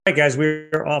All right, guys,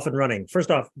 we're off and running. First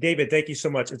off, David, thank you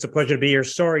so much. It's a pleasure to be here.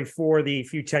 Sorry for the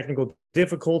few technical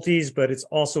difficulties, but it's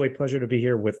also a pleasure to be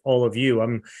here with all of you.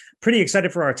 I'm pretty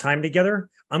excited for our time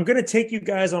together. I'm going to take you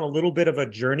guys on a little bit of a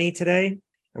journey today.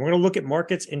 And we're going to look at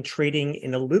markets and trading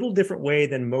in a little different way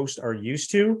than most are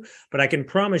used to. But I can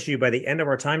promise you by the end of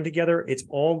our time together, it's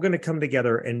all going to come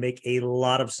together and make a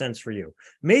lot of sense for you.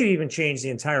 Maybe even change the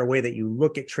entire way that you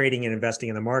look at trading and investing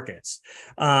in the markets.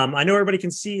 I know everybody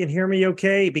can see and hear me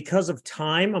okay. Because of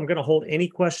time, I'm going to hold any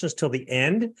questions till the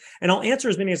end, and I'll answer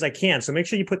as many as I can. So make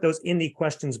sure you put those in the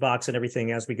questions box and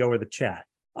everything as we go over the chat.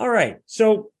 All right.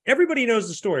 So everybody knows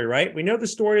the story, right? We know the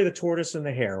story of the tortoise and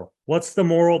the hare. What's the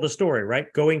moral of the story, right?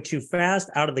 Going too fast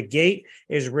out of the gate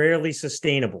is rarely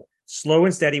sustainable. Slow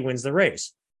and steady wins the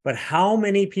race. But how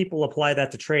many people apply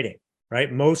that to trading, right?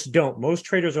 Most don't. Most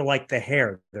traders are like the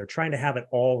hare. They're trying to have it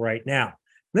all right now.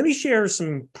 Let me share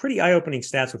some pretty eye-opening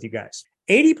stats with you guys.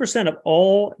 80% of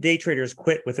all day traders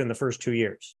quit within the first 2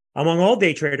 years. Among all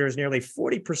day traders, nearly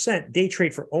 40% day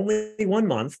trade for only 1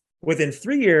 month. Within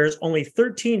 3 years, only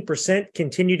 13%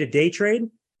 continue to day trade.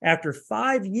 After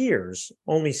 5 years,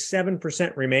 only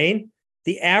 7% remain.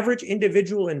 The average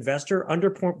individual investor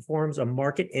underperforms a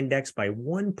market index by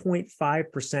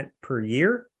 1.5% per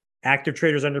year. Active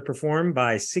traders underperform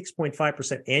by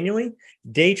 6.5% annually.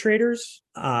 Day traders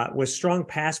with strong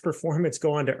past performance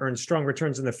go on to earn strong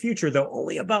returns in the future, though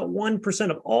only about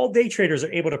 1% of all day traders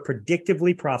are able to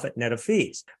predictably profit net of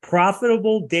fees.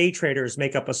 Profitable day traders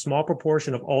make up a small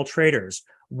proportion of all traders,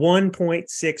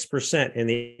 1.6% in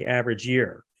the average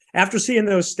year. After seeing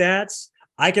those stats,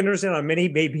 I can understand how many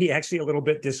may be actually a little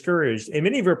bit discouraged, and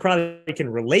many of you probably can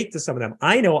relate to some of them.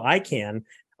 I know I can.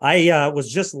 I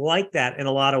was just like that in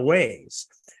a lot of ways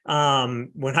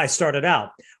when I started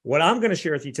out. What I'm going to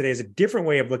share with you today is a different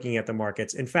way of looking at the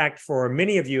markets. In fact, for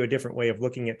many of you, a different way of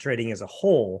looking at trading as a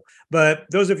whole. But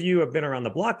those of you who have been around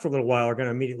the block for a little while are going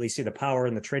to immediately see the power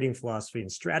in the trading philosophy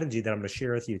and strategy that I'm going to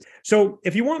share with you. So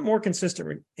if you want more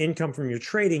consistent income from your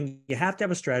trading, you have to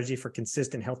have a strategy for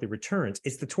consistent, healthy returns.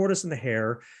 It's the tortoise and the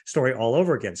hare story all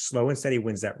over again. Slow and steady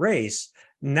wins that race.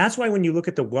 And that's why when you look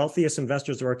at the wealthiest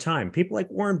investors of our time, people like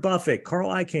Warren Buffett,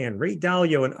 Carl Icahn, Ray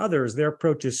Dalio, and others, their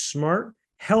approach is smart,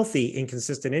 healthy, and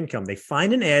consistent income. They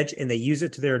find an edge and they use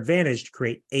it to their advantage to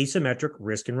create asymmetric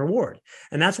risk and reward.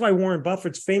 And that's why Warren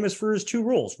Buffett's famous for his 2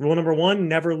 rules. Rule number 1,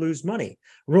 never lose money.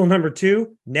 Rule number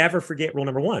 2, never forget rule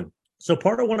number 1. So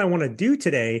part of what I want to do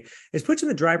today is put you in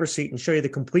the driver's seat and show you the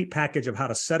complete package of how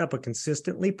to set up a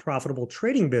consistently profitable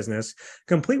trading business,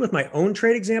 complete with my own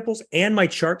trade examples and my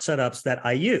chart setups that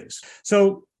I use.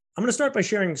 So I'm going to start by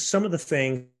sharing some of the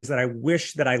things that I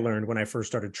wish that I learned when I first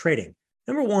started trading.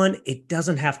 Number 1, it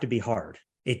doesn't have to be hard.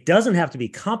 It doesn't have to be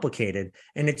complicated,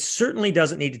 and it certainly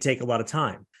doesn't need to take a lot of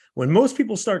time. When most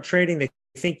people start trading, they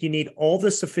think you need all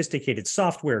this sophisticated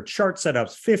software, chart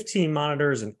setups, 15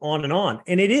 monitors, and on and on.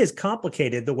 And it is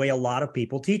complicated the way a lot of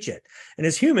people teach it. And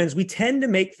as humans, we tend to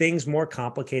make things more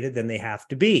complicated than they have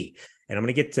to be. And I'm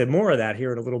going to get to more of that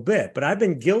here in a little bit. But I've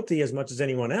been guilty as much as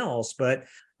anyone else. But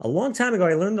a long time ago,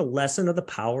 I learned the lesson of the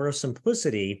power of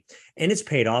simplicity, and it's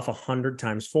paid off 100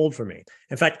 times fold for me.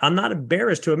 In fact, I'm not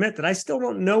embarrassed to admit that I still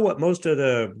don't know what most of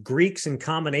the Greeks and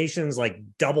combinations like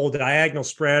double diagonal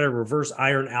spread or reverse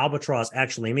iron albatross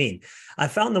actually mean. I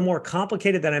found the more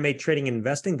complicated that I made trading and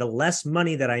investing, the less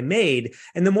money that I made,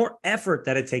 and the more effort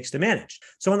that it takes to manage.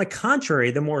 So on the contrary,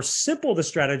 the more simple the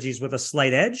strategies with a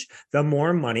slight edge, the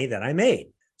more money that I made.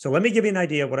 So let me give you an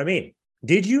idea of what I mean.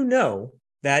 Did you know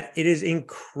that it is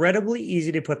incredibly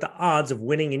easy to put the odds of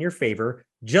winning in your favor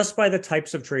just by the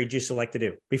types of trades you select to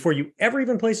do before you ever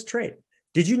even place a trade?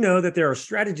 Did you know that there are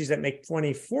strategies that make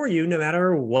money for you no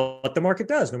matter what the market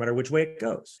does, no matter which way it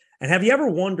goes? And have you ever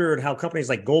wondered how companies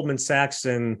like Goldman Sachs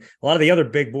and a lot of the other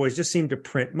big boys just seem to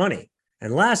print money?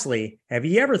 And lastly, have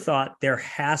you ever thought there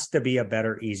has to be a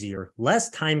better, easier, less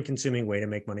time-consuming way to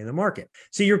make money in the market?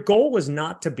 So your goal is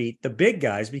not to beat the big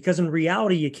guys, because in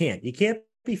reality, you can't. You can't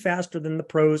be faster than the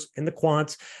pros and the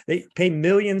quants. They pay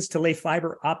millions to lay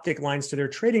fiber optic lines to their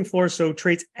trading floor so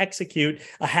trades execute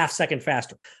a half second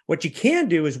faster. What you can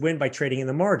do is win by trading in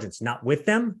the margins, not with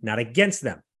them, not against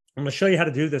them. I'm going to show you how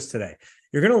to do this today.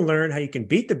 You're going to learn how you can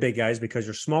beat the big guys because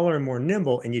you're smaller and more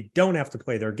nimble and you don't have to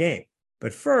play their game.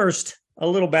 But first, a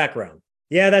little background.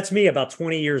 Yeah, that's me about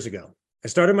 20 years ago. I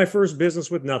started my first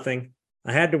business with nothing.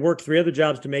 I had to work 3 other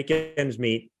jobs to make ends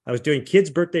meet. I was doing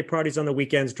kids' birthday parties on the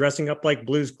weekends, dressing up like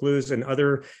Blue's Clues and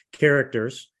other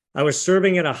characters. I was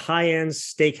serving at a high-end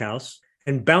steakhouse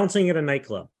and bouncing at a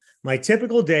nightclub. My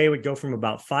typical day would go from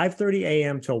about 5:30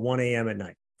 a.m. till 1 a.m. at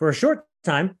night. For a short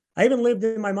time, I even lived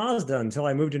in my Mazda until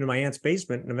I moved into my aunt's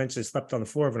basement and eventually slept on the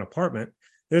floor of an apartment.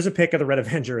 There's a pic of the Red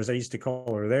Avenger, as I used to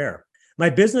call her there. My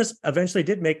business eventually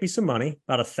did make me some money,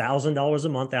 about $1,000 a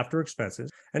month after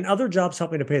expenses, and other jobs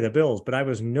helped me to pay the bills, but I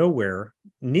was nowhere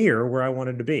near where I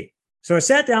wanted to be. So I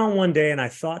sat down one day and I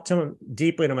thought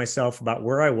deeply to myself about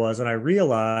where I was, and I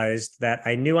realized that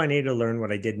I knew I needed to learn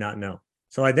what I did not know.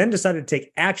 So I then decided to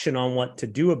take action on what to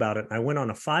do about it. I went on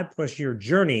a 5+ year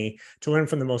journey to learn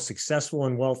from the most successful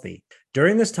and wealthy.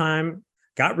 During this time,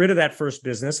 got rid of that first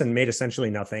business and made essentially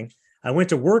nothing. I went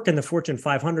to work in the Fortune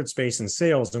 500 space in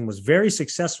sales and was very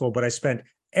successful, but I spent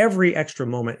every extra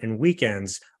moment and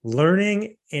weekends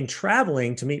learning and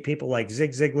traveling to meet people like Zig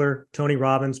Ziglar, Tony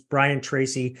Robbins, Brian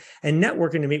Tracy, and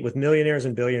networking to meet with millionaires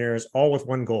and billionaires, all with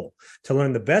one goal: to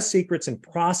learn the best secrets and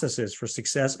processes for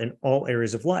success in all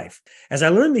areas of life. As I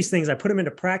learned these things, I put them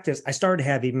into practice. I started to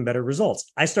have even better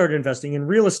results. I started investing in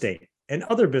real estate and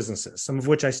other businesses, some of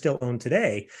which I still own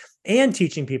today, and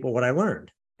teaching people what I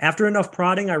learned. After enough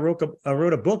prodding, I wrote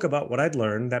a book about what I'd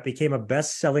learned that became a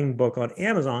best-selling book on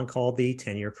Amazon called The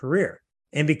 10-Year Career.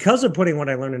 And because of putting what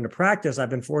I learned into practice,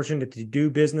 I've been fortunate to do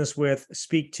business with,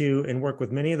 speak to, and work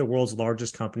with many of the world's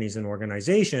largest companies and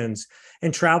organizations,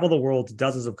 and travel the world to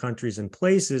dozens of countries and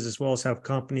places, as well as have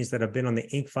companies that have been on the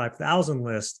Inc. 5000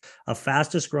 list of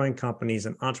fastest growing companies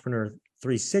and Entrepreneur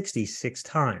 360 6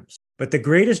 times. But the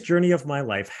greatest journey of my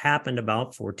life happened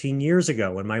about 14 years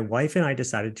ago when my wife and I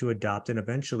decided to adopt, and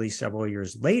eventually several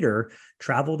years later,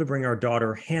 travel to bring our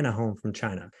daughter Hannah home from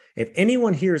China. If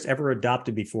anyone here has ever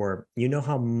adopted before, you know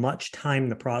how much time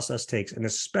the process takes, and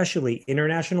especially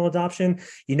international adoption,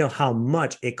 you know how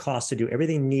much it costs to do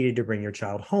everything needed to bring your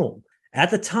child home.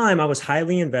 At the time, I was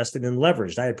highly invested and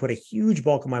leveraged. I had put a huge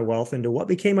bulk of my wealth into what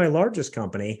became my largest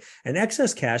company, and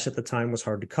excess cash at the time was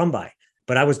hard to come by.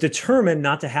 But I was determined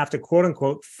not to have to, quote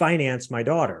unquote, finance my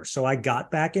daughter. So I got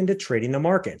back into trading the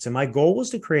markets. And my goal was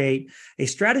to create a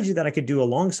strategy that I could do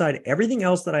alongside everything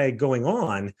else that I had going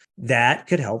on that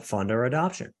could help fund our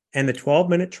adoption. And the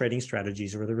 12-minute trading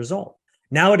strategies were the result.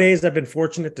 Nowadays, I've been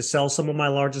fortunate to sell some of my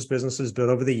largest businesses built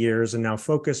over the years and now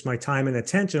focus my time and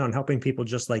attention on helping people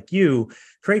just like you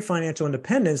create financial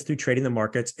independence through trading the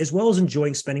markets, as well as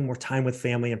enjoying spending more time with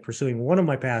family and pursuing one of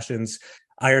my passions,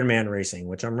 Ironman racing,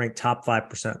 which I'm ranked top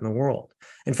 5% in the world.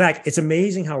 In fact, it's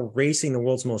amazing how racing, the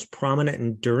world's most prominent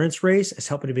endurance race, is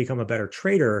helping to become a better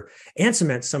trader and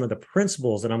cement some of the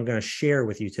principles that I'm going to share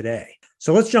with you today.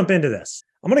 So let's jump into this.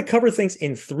 I'm going to cover things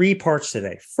in 3 parts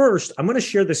today. First, I'm going to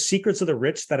share the secrets of the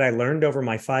rich that I learned over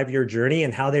my 5-year journey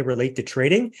and how they relate to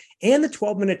trading, and the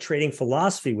 12-minute trading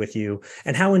philosophy with you,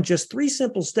 and how in just 3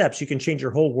 simple steps you can change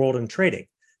your whole world in trading.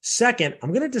 Second,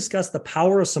 I'm going to discuss the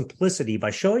power of simplicity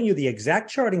by showing you the exact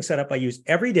charting setup I use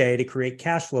every day to create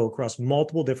cash flow across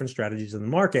multiple different strategies in the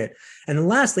market. And then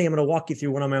lastly, I'm going to walk you through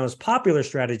one of my most popular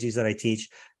strategies that I teach,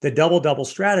 the double-double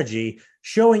strategy,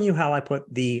 showing you how I put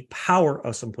the power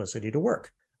of simplicity to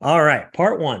work. All right,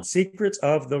 part 1, secrets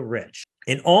of the rich.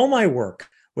 In all my work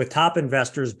with top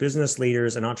investors, business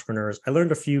leaders, and entrepreneurs, I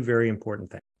learned a few very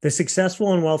important things. The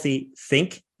successful and wealthy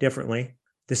think differently.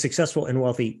 The successful and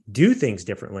wealthy do things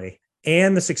differently,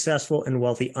 and the successful and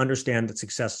wealthy understand that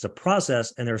success is a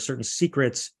process, and there are certain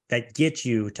secrets that get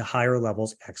you to higher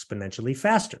levels exponentially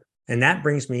faster. And that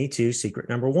brings me to secret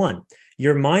number 1.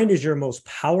 Your mind is your most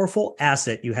powerful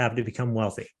asset you have to become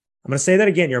wealthy. I'm going to say that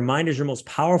again. Your mind is your most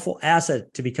powerful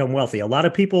asset to become wealthy. A lot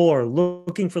of people are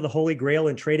looking for the holy grail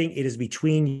in trading. It is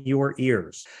between your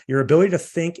ears. Your ability to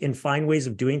think and find ways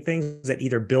of doing things that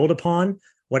either build upon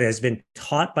what has been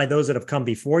taught by those that have come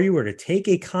before you, or to take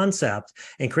a concept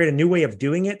and create a new way of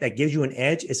doing it that gives you an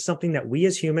edge, is something that we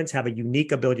as humans have a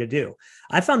unique ability to do.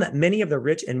 I found that many of the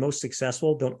rich and most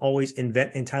successful don't always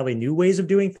invent entirely new ways of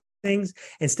doing things.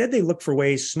 Instead, they look for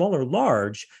ways, small or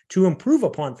large, to improve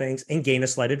upon things and gain a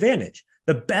slight advantage.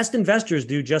 The best investors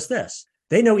do just this.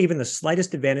 They know even the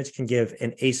slightest advantage can give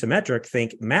an asymmetric,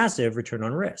 think massive return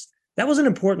on risk. That was an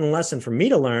important lesson for me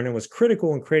to learn and was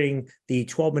critical in creating the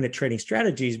 12-minute trading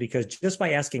strategies, because just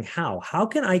by asking how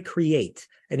can I create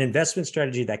an investment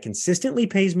strategy that consistently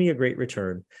pays me a great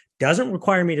return, doesn't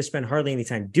require me to spend hardly any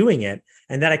time doing it,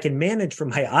 and that I can manage from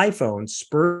my iPhone,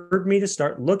 spurred me to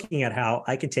start looking at how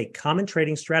I can take common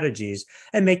trading strategies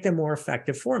and make them more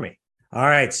effective for me. All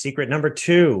right, secret number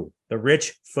 2, the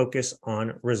rich focus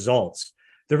on results.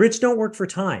 The rich don't work for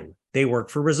time, they work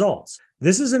for results.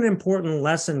 This is an important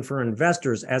lesson for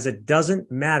investors, as it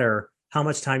doesn't matter how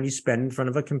much time you spend in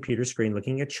front of a computer screen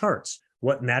looking at charts.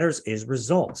 What matters is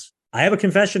results. I have a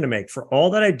confession to make. For all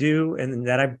that I do and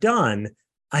that I've done,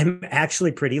 I'm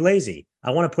actually pretty lazy. I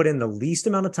want to put in the least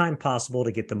amount of time possible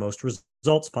to get the most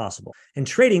results possible. In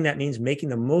trading, that means making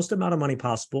the most amount of money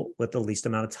possible with the least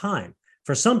amount of time.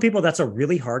 For some people, that's a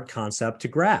really hard concept to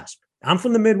grasp. I'm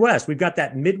from the Midwest. We've got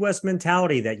that Midwest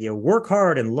mentality that you work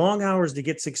hard and long hours to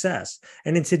get success.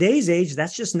 And in today's age,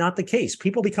 that's just not the case.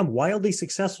 People become wildly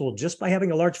successful just by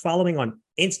having a large following on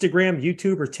Instagram,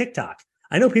 YouTube, or TikTok.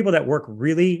 I know people that work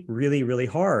really, really, really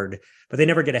hard, but they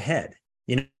never get ahead.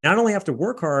 You not only have to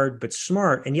work hard, but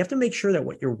smart, and you have to make sure that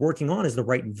what you're working on is the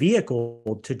right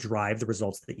vehicle to drive the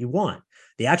results that you want.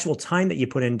 The actual time that you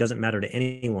put in doesn't matter to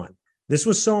anyone. This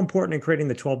was so important in creating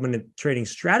the 12-minute trading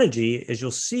strategy, as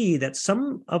you'll see that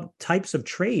some of types of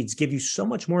trades give you so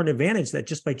much more an advantage that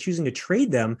just by choosing to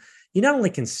trade them, you not only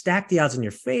can stack the odds in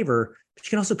your favor, but you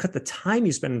can also cut the time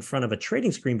you spend in front of a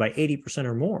trading screen by 80%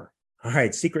 or more. All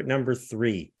right, secret number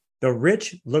 3. The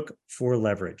rich look for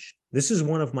leverage. This is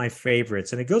one of my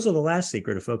favorites, and it goes with the last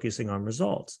secret of focusing on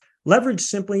results. Leverage,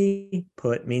 simply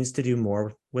put, means to do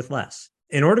more with less.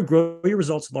 In order to grow your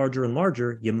results larger and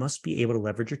larger, you must be able to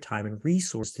leverage your time and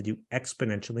resource to do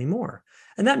exponentially more.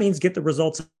 And that means get the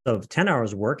results of 10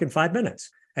 hours of work in 5 minutes.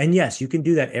 And yes, you can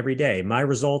do that every day. My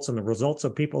results and the results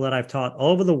of people that I've taught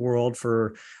all over the world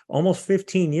for almost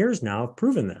 15 years now have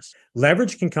proven this.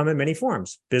 Leverage can come in many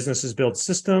forms. Businesses build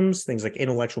systems, things like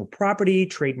intellectual property,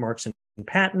 trademarks and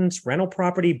patents, rental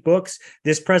property, books.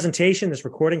 This presentation, this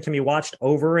recording can be watched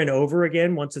over and over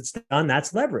again. Once it's done,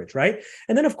 that's leverage, right?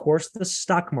 And then, of course, the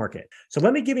stock market. So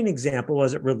let me give you an example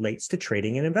as it relates to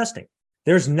trading and investing.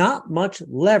 There's not much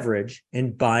leverage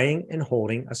in buying and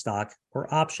holding a stock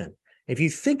or option. If you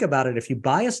think about it, if you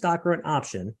buy a stock or an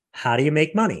option, how do you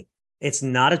make money? It's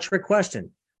not a trick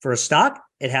question. For a stock,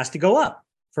 it has to go up.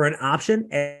 For an option,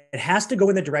 it has to go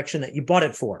in the direction that you bought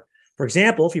it for. For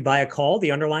example, if you buy a call,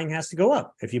 the underlying has to go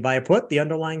up. If you buy a put, the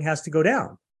underlying has to go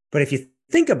down. But if you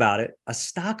think about it, a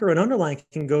stock or an underlying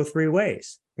can go 3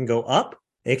 ways. It can go up,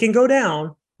 it can go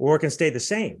down, or it can stay the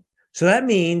same. So that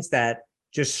means that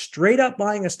just straight up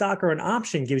buying a stock or an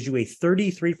option gives you a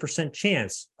 33%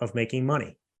 chance of making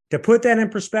money. To put that in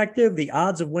perspective, the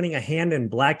odds of winning a hand in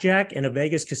blackjack in a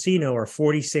Vegas casino are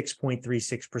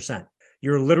 46.36%.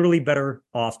 You're literally better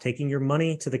off taking your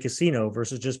money to the casino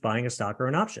versus just buying a stock or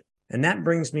an option. And that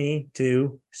brings me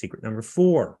to secret number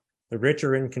 4. The rich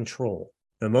are in control.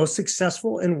 The most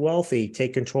successful and wealthy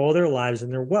take control of their lives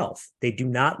and their wealth. They do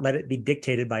not let it be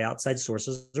dictated by outside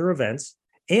sources or events,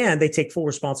 and they take full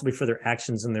responsibility for their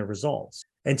actions and their results.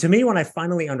 And to me, when I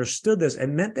finally understood this, it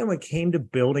meant that when it came to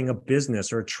building a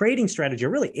business or a trading strategy or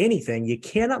really anything, you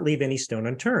cannot leave any stone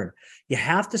unturned. You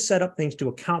have to set up things to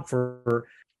account for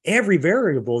every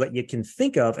variable that you can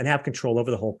think of and have control over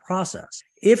the whole process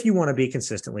if you want to be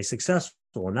consistently successful.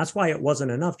 And that's why it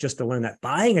wasn't enough just to learn that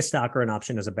buying a stock or an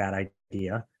option is a bad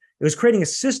idea. It was creating a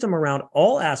system around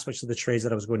all aspects of the trades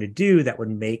that I was going to do that would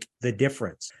make the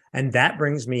difference. And that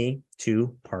brings me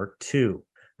to part 2,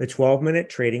 the 12-minute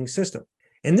trading system.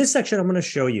 In this section, I'm going to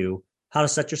show you how to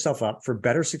set yourself up for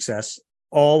better success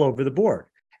all over the board.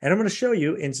 And I'm going to show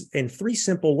you in 3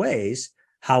 simple ways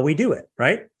how we do it,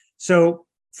 right? So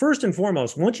first and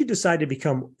foremost, once you decide to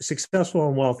become successful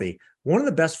and wealthy, one of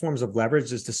the best forms of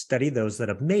leverage is to study those that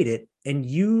have made it and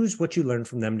use what you learn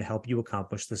from them to help you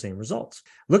accomplish the same results.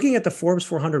 Looking at the Forbes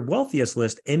 400 wealthiest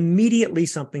list, immediately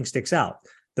something sticks out.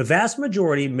 The vast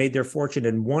majority made their fortune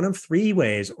in one of 3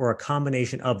 ways or a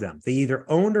combination of them. They either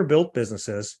owned or built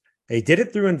businesses, they did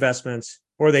it through investments,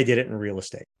 or they did it in real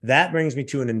estate. That brings me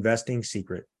to an investing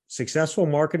secret. Successful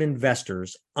market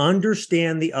investors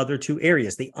understand the other 2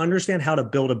 areas. They understand how to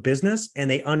build a business, and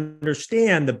they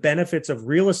understand the benefits of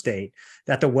real estate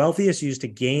that the wealthiest use to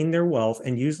gain their wealth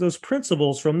and use those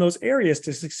principles from those areas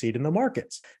to succeed in the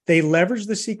markets. They leverage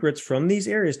the secrets from these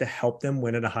areas to help them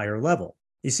win at a higher level.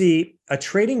 You see, a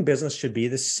trading business should be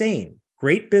the same.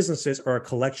 Great businesses are a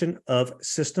collection of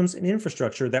systems and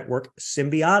infrastructure that work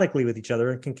symbiotically with each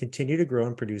other and can continue to grow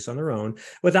and produce on their own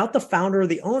without the founder or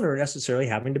the owner necessarily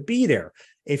having to be there.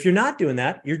 If you're not doing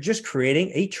that, you're just creating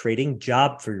a trading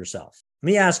job for yourself. Let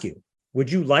me ask you,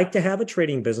 would you like to have a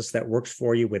trading business that works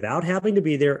for you without having to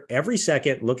be there every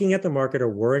second looking at the market or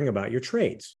worrying about your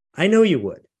trades? I know you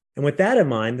would. And with that in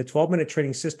mind, the 12-minute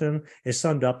trading system is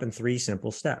summed up in 3 simple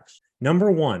steps.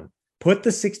 Number 1, put the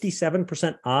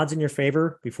 67% odds in your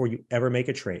favor before you ever make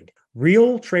a trade.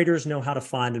 Real traders know how to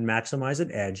find and maximize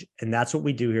an edge, and that's what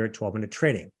we do here at 12-minute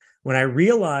trading. When I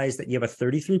realized that you have a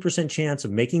 33% chance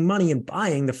of making money and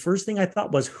buying, the first thing I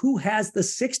thought was, who has the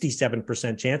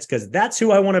 67% chance? Because that's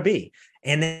who I want to be.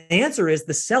 And the answer is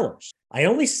the sellers. I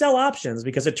only sell options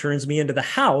because it turns me into the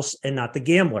house and not the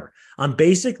gambler. I'm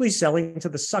basically selling to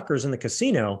the suckers in the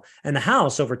casino, and the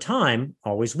house over time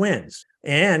always wins.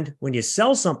 And when you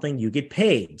sell something, you get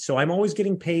paid. So I'm always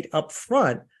getting paid up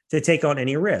front to take on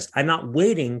any risk. I'm not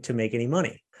waiting to make any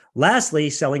money. Lastly,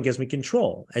 selling gives me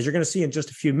control. As you're going to see in just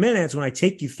a few minutes, when I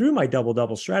take you through my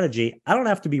double-double strategy, I don't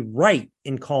have to be right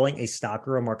in calling a stock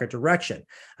or a market direction.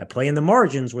 I play in the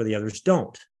margins where the others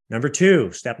don't.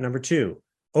 Step number two,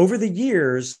 over the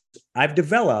years, I've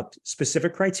developed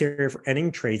specific criteria for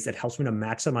ending trades that helps me to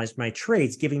maximize my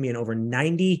trades, giving me an over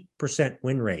 90%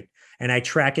 win rate. And I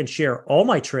track and share all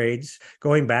my trades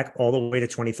going back all the way to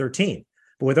 2013.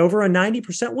 But with over a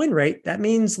 90% win rate, that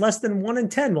means less than 1 in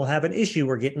 10 will have an issue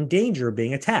or get in danger of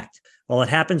being attacked. While it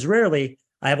happens rarely,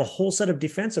 I have a whole set of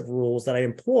defensive rules that I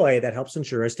employ that helps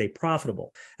ensure I stay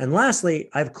profitable. And lastly,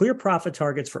 I have clear profit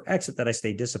targets for exit that I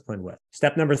stay disciplined with.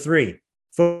 Step number 3,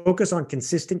 focus on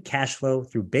consistent cash flow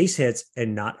through base hits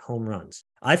and not home runs.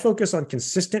 I focus on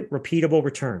consistent, repeatable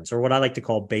returns, or what I like to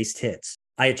call based hits.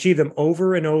 I achieve them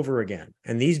over and over again.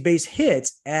 And these base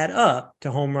hits add up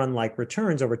to home run-like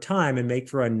returns over time and make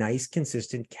for a nice,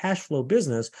 consistent cash flow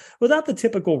business without the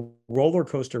typical roller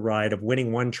coaster ride of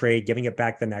winning one trade, giving it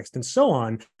back the next, and so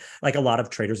on, like a lot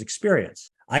of traders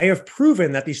experience. I have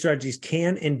proven that these strategies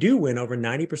can and do win over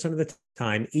 90% of the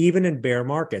time, even in bear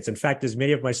markets. In fact, as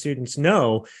many of my students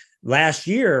know, last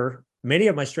year, many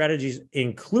of my strategies,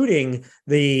 including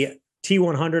the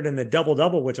T100 and the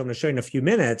double-double, which I'm going to show you in a few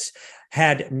minutes,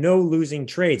 had no losing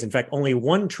trades. In fact, only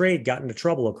one trade got into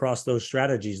trouble across those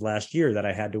strategies last year that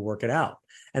I had to work it out.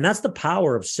 And that's the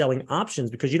power of selling options,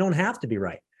 because you don't have to be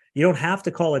right. You don't have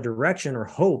to call a direction or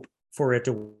hope for it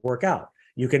to work out.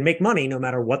 You can make money no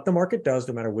matter what the market does,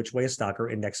 no matter which way a stock or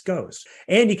index goes.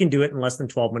 And you can do it in less than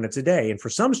 12 minutes a day. And for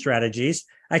some strategies,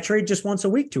 I trade just once a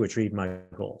week to achieve my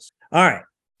goals. All right.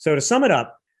 So to sum it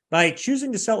up, by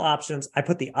choosing to sell options, I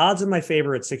put the odds in my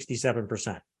favor at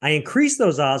 67%. I increase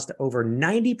those odds to over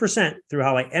 90% through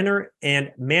how I enter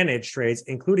and manage trades,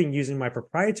 including using my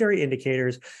proprietary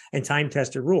indicators and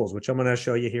time-tested rules, which I'm going to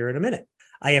show you here in a minute.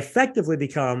 I effectively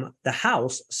become the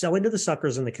house selling to the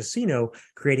suckers in the casino,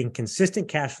 creating consistent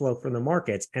cash flow from the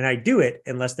markets, and I do it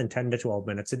in less than 10 to 12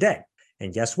 minutes a day.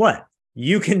 And guess what?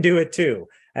 You can do it too.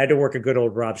 I had to work a good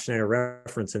old Rob Schneider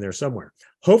reference in there somewhere.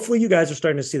 Hopefully you guys are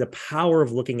starting to see the power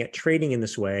of looking at trading in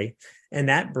this way. And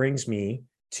that brings me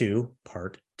to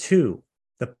part 2,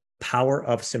 the power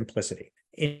of simplicity.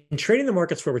 In trading the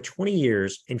markets for over 20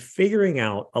 years and figuring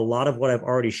out a lot of what I've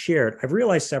already shared, I've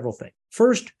realized several things.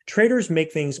 First, traders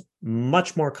make things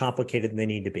much more complicated than they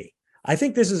need to be. I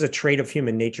think this is a trait of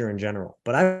human nature in general,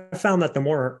 but I've found that the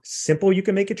more simple you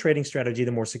can make a trading strategy,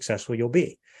 the more successful you'll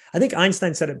be. I think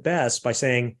Einstein said it best by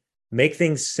saying, make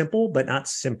things simple, but not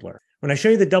simpler. When I show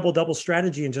you the double-double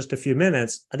strategy in just a few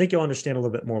minutes, I think you'll understand a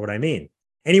little bit more what I mean.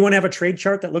 Anyone have a trade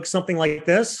chart that looks something like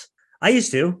this? I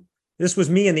used to. This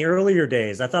was me in the earlier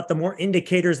days. I thought the more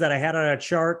indicators that I had on a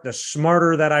chart, the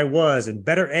smarter that I was and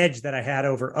better edge that I had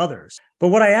over others. But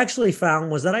what I actually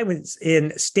found was that I was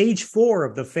in stage 4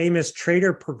 of the famous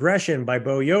trader progression by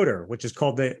Bo Yoder, which is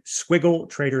called the Squiggle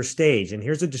Trader stage. And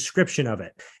here's a description of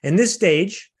it. In this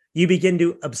stage, you begin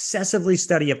to obsessively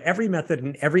study of every method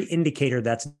and every indicator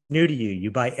that's new to you. You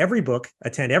buy every book,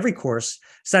 attend every course,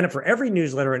 sign up for every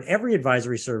newsletter and every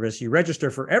advisory service. You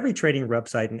register for every trading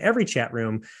website and every chat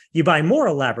room. You buy more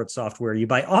elaborate software. You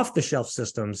buy off-the-shelf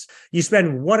systems. You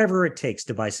spend whatever it takes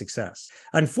to buy success.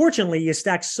 Unfortunately, you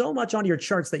stack so much onto your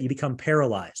charts that you become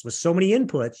paralyzed. With so many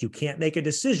inputs, you can't make a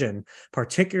decision,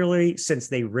 particularly since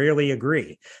they rarely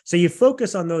agree. So you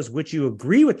focus on those which you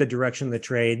agree with the direction of the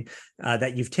trade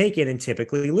that you've taken and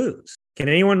typically lose. Can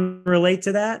anyone relate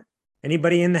to that?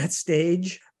 Anybody in that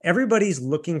stage? Everybody's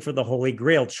looking for the holy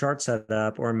grail chart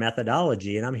setup or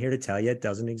methodology, and I'm here to tell you it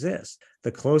doesn't exist.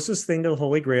 The closest thing to the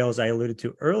holy grail, as I alluded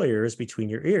to earlier, is between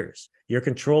your ears, your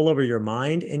control over your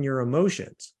mind and your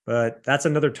emotions. But that's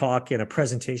another talk in a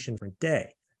presentation for a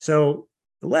day. So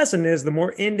the lesson is the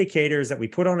more indicators that we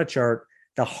put on a chart,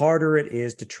 the harder it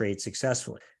is to trade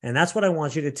successfully. And that's what I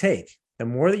want you to take. The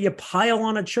more that you pile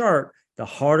on a chart, the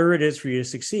harder it is for you to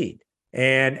succeed.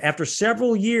 And after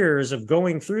several years of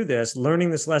going through this,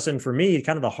 learning this lesson for me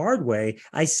kind of the hard way,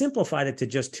 I simplified it to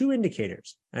just 2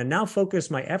 indicators and now focus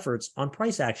my efforts on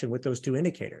price action with those 2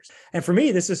 indicators. And for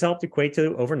me, this has helped equate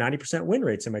to over 90% win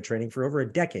rates in my trading for over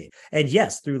a decade. And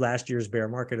yes, through last year's bear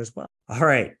market as well. All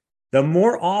right. The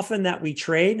more often that we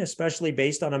trade, especially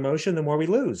based on emotion, the more we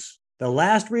lose. The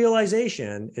last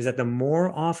realization is that the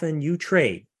more often you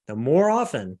trade, the more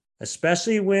often,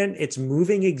 especially when it's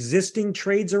moving existing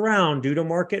trades around due to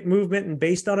market movement and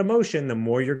based on emotion, the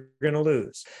more you're going to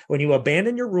lose. When you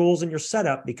abandon your rules and your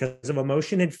setup because of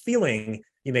emotion and feeling,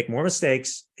 you make more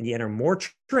mistakes and you enter more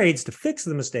trades to fix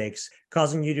the mistakes,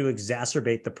 causing you to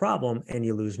exacerbate the problem and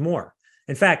you lose more.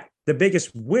 In fact, the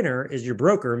biggest winner is your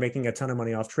broker making a ton of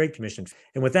money off trade commission.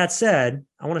 And with that said,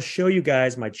 I want to show you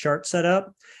guys my chart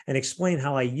setup and explain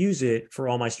how I use it for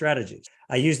all my strategies.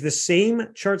 I use the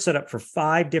same chart setup for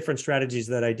 5 different strategies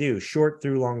that I do, short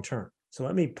through long term. So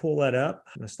let me pull that up.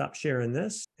 I'm going to stop sharing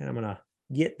this and I'm going to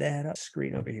get that up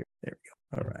screen over here. There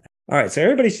we go. All right. All right. So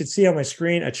everybody should see on my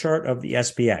screen a chart of the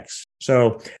SPX.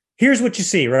 So here's what you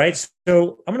see, right?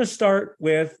 So I'm going to start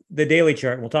with the daily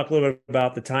chart and we'll talk a little bit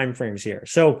about the time frames here.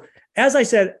 So as I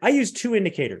said, I use 2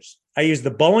 indicators. I use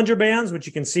the Bollinger Bands, which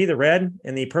you can see the red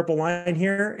and the purple line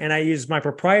here. And I use my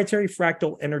proprietary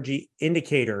fractal energy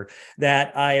indicator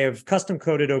that I have custom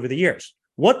coded over the years.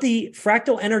 What the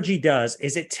fractal energy does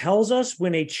is it tells us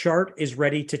when a chart is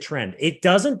ready to trend. It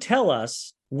doesn't tell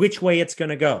us which way it's going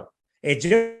to go. It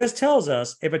just tells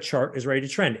us if a chart is ready to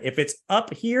trend. If it's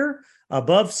up here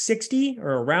above 60 or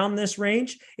around this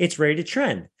range, it's ready to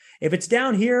trend. If it's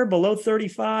down here below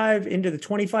 35 into the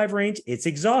 25 range, it's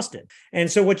exhausted.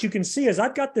 And so what you can see is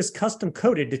I've got this custom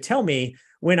coded to tell me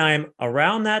when I'm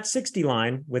around that 60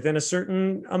 line within a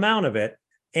certain amount of it,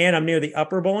 and I'm near the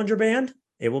upper Bollinger Band,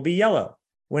 it will be yellow.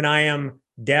 When I am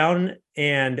down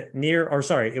and near, or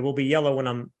sorry, it will be yellow when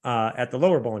I'm at the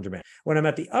lower Bollinger Band. When I'm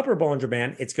at the upper Bollinger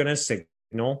Band, it's going to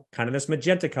signal kind of this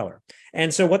magenta color.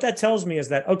 And so what that tells me is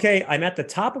that, okay, I'm at the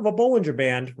top of a Bollinger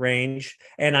Band range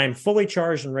and I'm fully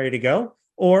charged and ready to go,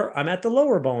 or I'm at the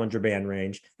lower Bollinger Band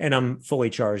range and I'm fully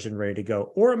charged and ready to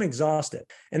go, or I'm exhausted.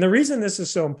 And the reason this is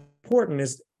so important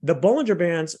is the Bollinger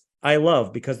Bands I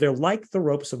love because they're like the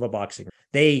ropes of a boxing.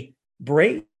 They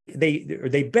break.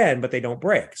 They bend, but they don't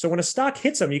break. So when a stock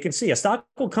hits them, you can see a stock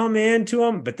will come into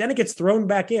them, but then it gets thrown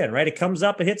back in, right? It comes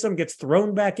up, it hits them, gets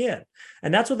thrown back in.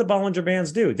 And that's what the Bollinger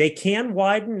Bands do. They can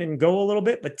widen and go a little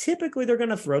bit, but typically they're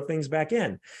going to throw things back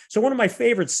in. So one of my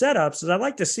favorite setups is I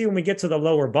like to see when we get to the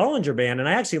lower Bollinger Band, and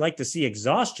I actually like to see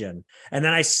exhaustion. And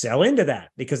then I sell into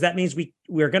that because that means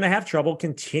we're going to have trouble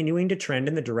continuing to trend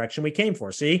in the direction we came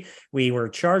for. See, we were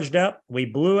charged up. We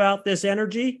blew out this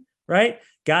energy, right?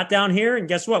 Got down here, and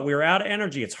guess what? We were out of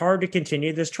energy. It's hard to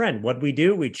continue this trend. What we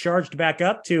do, we charged back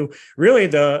up to really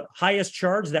the highest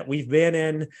charge that we've been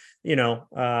in,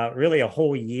 really a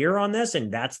whole year on this.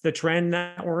 And that's the trend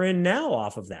that we're in now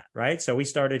off of that, right? So we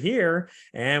started here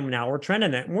and now we're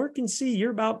trending it. And we can see you're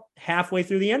about halfway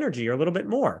through the energy or a little bit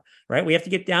more, right? We have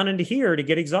to get down into here to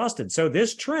get exhausted. So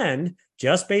this trend,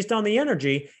 just based on the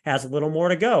energy, has a little more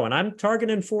to go. And I'm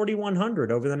targeting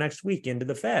 4,100 over the next week into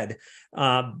the Fed,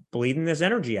 bleeding this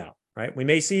energy out, right? We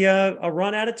may see a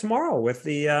run at it tomorrow with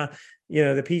the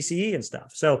PCE and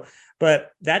stuff. So,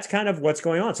 but that's kind of what's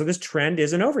going on. So this trend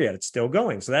isn't over yet. It's still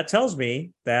going. So that tells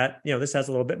me that, this has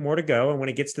a little bit more to go. And when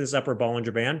it gets to this upper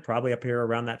Bollinger Band, probably up here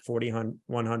around that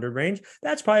 4,100 range,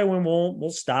 that's probably when we'll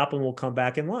stop and we'll come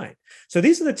back in line. So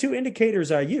these are the 2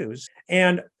 indicators I use.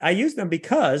 And I use them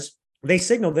because they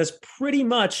signal this pretty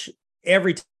much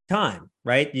every time,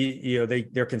 right?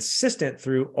 They're consistent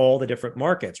through all the different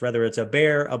markets, whether it's a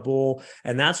bear, a bull,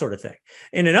 and that sort of thing.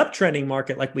 In an uptrending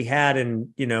market like we had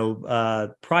in,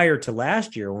 prior to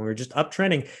last year when we were just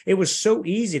uptrending, it was so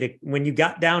easy to, when you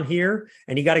got down here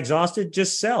and you got exhausted,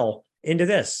 just sell into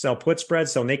this, sell put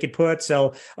spreads, sell naked put,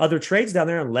 sell other trades down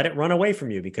there and let it run away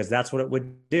from you because that's what it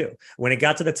would do. When it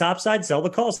got to the top side, sell the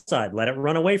call side, let it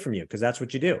run away from you because that's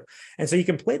what you do. And so you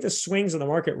can play the swings of the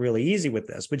market really easy with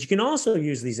this, but you can also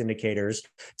use these indicators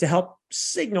to help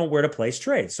signal where to place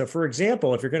trades. So for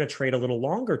example, if you're going to trade a little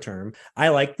longer term, I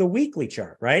like the weekly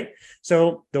chart, right?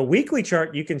 So the weekly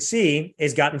chart you can see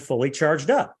is gotten fully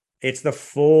charged up. It's the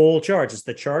full charge. It's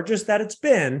the charges that it's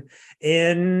been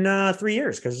in 3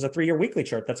 years because it's a 3-year weekly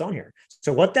chart that's on here.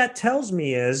 So what that tells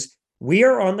me is we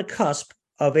are on the cusp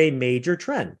of a major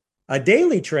trend. A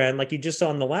daily trend, like you just saw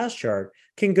on the last chart,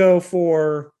 can go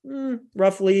for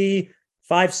roughly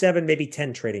 5, 7, maybe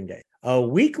 10 trading days. A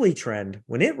weekly trend,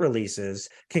 when it releases,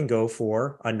 can go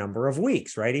for a number of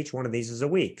weeks, right? Each one of these is a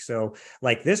week. So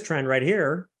like this trend right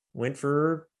here went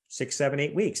for 6, 7,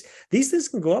 8 weeks. These things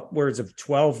can go upwards of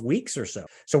 12 weeks or so.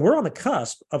 So we're on the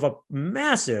cusp of a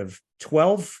massive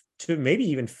 12 to maybe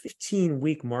even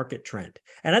 15-week market trend.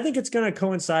 And I think it's going to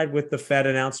coincide with the Fed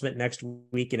announcement next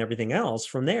week and everything else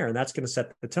from there. And that's going to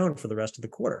set the tone for the rest of the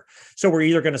quarter. So we're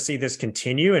either going to see this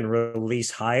continue and release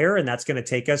higher, and that's going to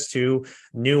take us to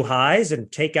new highs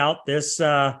and take out this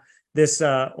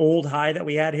old high that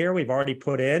we had here. We've already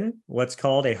put in what's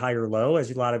called a higher low,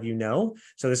 as a lot of you know.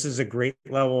 So this is a great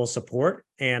level of support,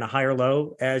 and a higher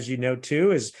low, as you know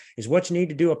too, is what you need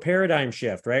to do a paradigm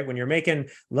shift, right? When you're making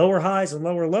lower highs and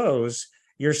lower lows,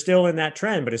 you're still in that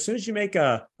trend. But as soon as you make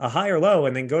a higher low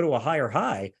and then go to a higher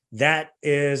high, that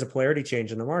is a polarity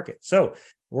change in the market. So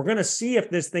we're going to see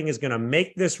if this thing is going to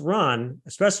make this run,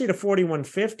 especially to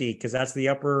 4150, because that's the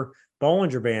upper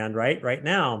Bollinger Band right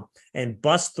now, and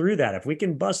bust through that. If we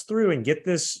can bust through and get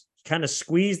this kind of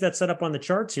squeeze that's set up on the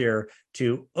charts here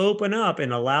to open up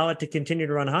and allow it to continue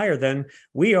to run higher, then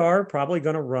we are probably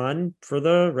going to run for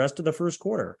the rest of the first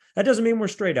quarter. That doesn't mean we're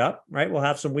straight up, right? We'll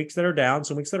have some weeks that are down,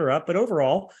 some weeks that are up, but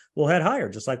overall we'll head higher,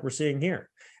 just like we're seeing here.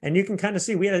 And you can kind of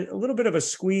see we had a little bit of a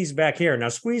squeeze back here. Now,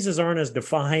 squeezes aren't as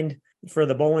defined for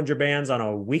the Bollinger Bands on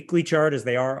a weekly chart as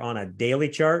they are on a daily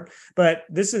chart. But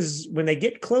this is when they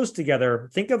get close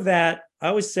together, think of that. I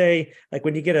always say, like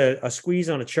when you get a squeeze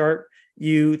on a chart,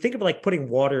 you think of like putting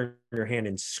water in your hand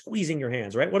and squeezing your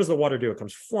hands, right? What does the water do? It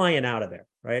comes flying out of there,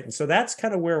 right? And so that's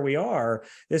kind of where we are.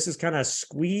 This is kind of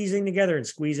squeezing together,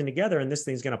 and this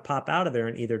thing's going to pop out of there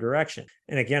in either direction.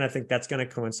 And again, I think that's going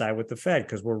to coincide with the Fed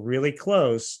because we're really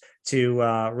close to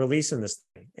releasing this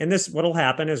thing. And this, what'll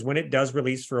happen is when it does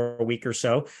release for a week or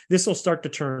so, this will start to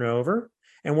turn over.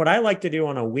 And what I like to do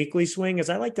on a weekly swing is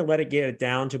I like to let it get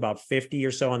down to about 50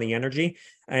 or so on the energy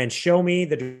and show me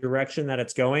the direction that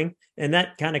it's going. And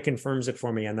that kind of confirms it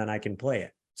for me, and then I can play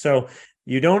it. So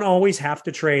you don't always have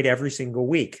to trade every single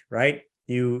week, right?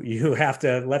 You have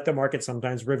to let the market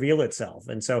sometimes reveal itself.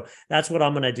 And so that's what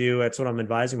I'm going to do. That's what I'm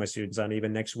advising my students on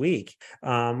even next week.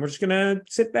 We're just going to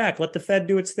sit back, let the Fed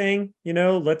do its thing.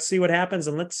 Let's see what happens,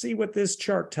 and let's see what this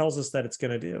chart tells us that it's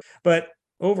going to do. But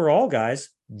overall, guys,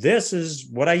 this is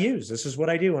what I use. This is what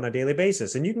I do on a daily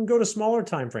basis. And you can go to smaller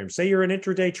time frames. Say you're an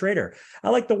intraday trader. I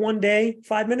like the 1 day,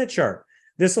 5-minute chart.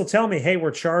 This will tell me, hey,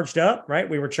 we're charged up, right?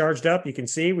 We were charged up. You can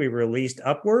see we released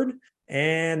upward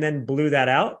and then blew that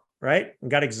out, right?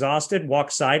 And got exhausted,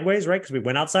 walked sideways, right? Because we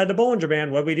went outside the Bollinger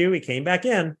Band. What did we do? We came back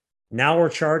in. Now we're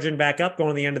charging back up,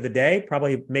 going to the end of the day,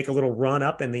 probably make a little run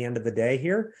up in the end of the day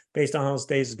here based on how this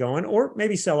day is going, or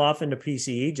maybe sell off into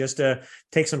PCE just to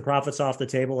take some profits off the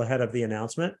table ahead of the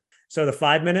announcement. So the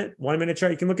 5-minute, 1-minute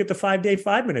chart, you can look at the 5-day,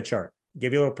 5-minute chart,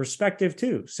 give you a little perspective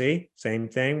too. See, same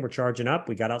thing. We're charging up.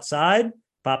 We got outside,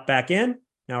 popped back in.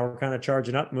 Now we're kind of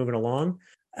charging up, moving along.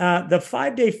 The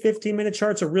 5-day, 15-minute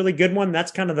chart's a really good one.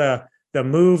 That's kind of the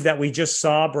move that we just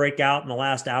saw break out in the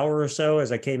last hour or so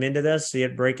as I came into this. See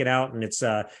it breaking out, and it's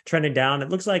trending down. It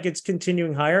looks like it's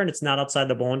continuing higher, and it's not outside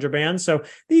the Bollinger Band. So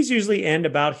these usually end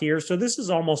about here. So this is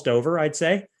almost over, I'd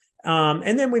say.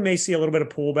 And then we may see a little bit of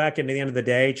pullback into the end of the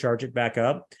day, charge it back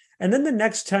up. And then the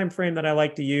next time frame that I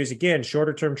like to use, again,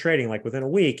 shorter term trading, like within a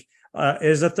week,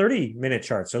 is a 30-minute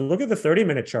chart. So look at the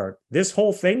 30-minute chart. This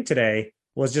whole thing today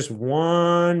was just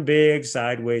one big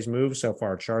sideways move so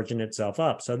far, charging itself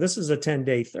up. So this is a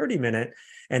 10-day, 30-minute,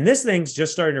 and this thing's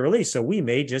just starting to release. So we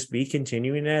may just be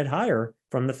continuing to head higher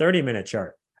from the 30-minute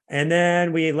chart. And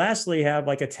then we lastly have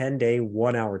like a 10-day,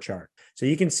 1-hour chart. So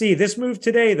you can see this move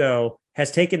today, though, has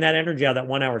taken that energy out of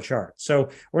that 1-hour chart. So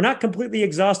we're not completely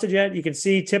exhausted yet. You can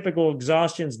see typical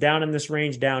exhaustion's down in this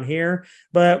range down here,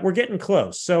 but we're getting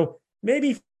close. So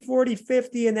maybe 40,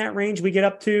 50 in that range we get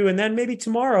up to. And then maybe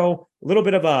tomorrow, a little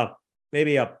bit of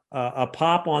a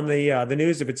pop on the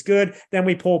news. If it's good, then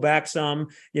we pull back some,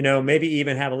 maybe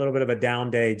even have a little bit of a down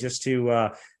day just to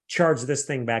charge this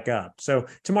thing back up. So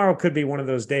tomorrow could be one of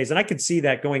those days. And I could see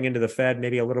that going into the Fed,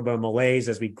 maybe a little bit of malaise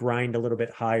as we grind a little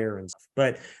bit higher and stuff.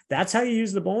 But that's how you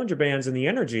use the Bollinger Bands and the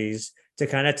energies to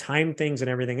kind of time things and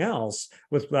everything else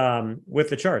with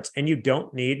the charts. And you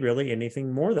don't need really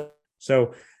anything more than that.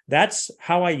 So that's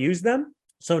how I use them.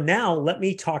 So now let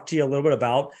me talk to you a little bit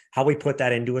about how we put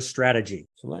that into a strategy.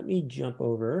 So let me jump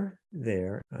over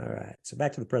there. All right. So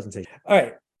back to the presentation. All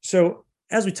right. So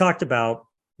as we talked about,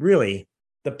 really,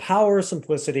 the power of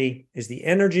simplicity is the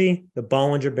energy, the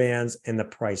Bollinger Bands, and the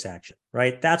price action,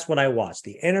 right? That's what I watch.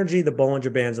 The energy, the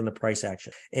Bollinger Bands, and the price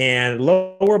action. And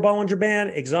lower Bollinger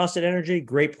Band, exhausted energy,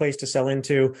 great place to sell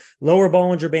into. Lower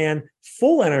Bollinger Band,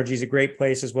 full energy is a great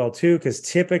place as well, too, because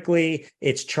typically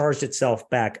it's charged itself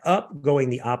back up, going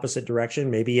the opposite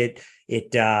direction. Maybe it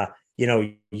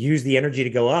use the energy to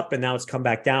go up, and now it's come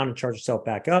back down and charge itself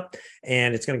back up,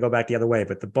 and it's going to go back the other way.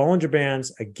 But the Bollinger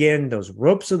Bands, again, those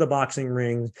ropes of the boxing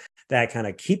ring that kind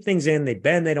of keep things in, they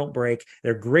bend, they don't break.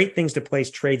 They're great things to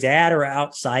place trades at or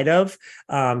outside of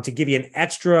to give you an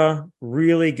extra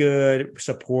really good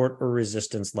support or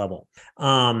resistance level.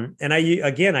 And I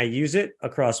use it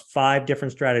across 5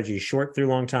 different strategies, short through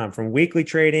long time, from weekly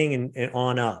trading and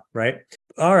on up, right?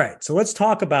 All right, so let's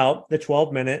talk about the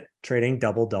 12-minute trading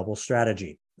double-double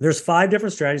strategy. There's 5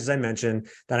 different strategies I mentioned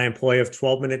that I employ of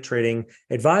 12-minute trading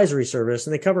advisory service,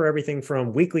 and they cover everything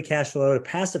from weekly cash flow to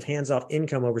passive hands-off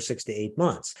income over 6 to 8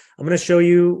 months. I'm going to show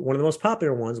you one of the most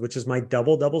popular ones, which is my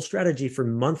double-double strategy for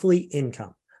monthly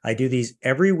income. I do these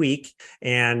every week,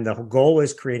 and the goal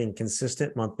is creating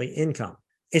consistent monthly income.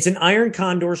 It's an iron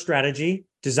condor strategy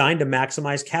designed to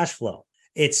maximize cash flow.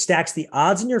 It stacks the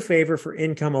odds in your favor for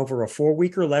income over a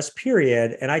 4-week or less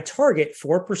period, and I target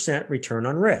 4% return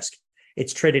on risk.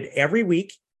 It's traded every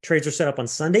week. Trades are set up on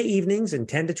Sunday evenings in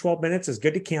 10 to 12 minutes is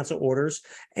good to cancel orders.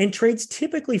 And trades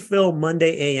typically fill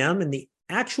Monday AM, and the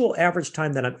actual average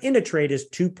time that I'm in a trade is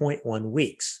 2.1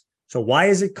 weeks. So why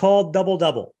is it called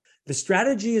double-double? The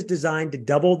strategy is designed to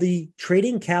double the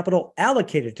trading capital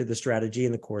allocated to the strategy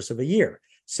in the course of a year.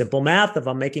 Simple math, if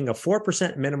I'm making a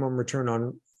 4% minimum return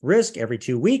on risk every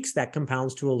 2 weeks, that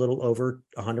compounds to a little over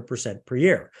 100% per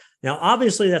year. Now,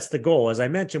 obviously, that's the goal. As I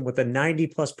mentioned, with a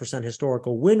 90+%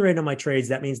 historical win rate on my trades,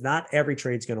 that means not every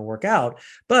trade is going to work out.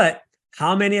 But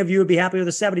how many of you would be happy with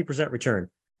a 70% return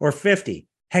or 50?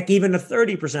 Heck, even a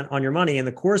 30% on your money in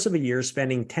the course of a year,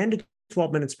 spending 10 to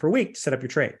 12 minutes per week to set up your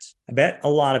trades? I bet a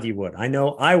lot of you would. I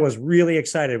know I was really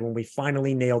excited when we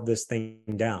finally nailed this thing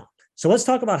down. So let's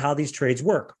talk about how these trades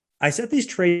work. I set these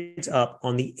trades up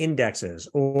on the indexes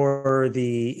or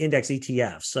the index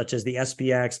ETFs, such as the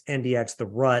SPX, NDX, the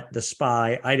RUT, the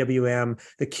SPY, IWM,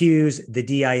 the Qs, the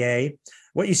DIA.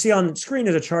 What you see on the screen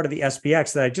is a chart of the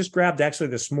SPX that I just grabbed actually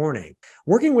this morning.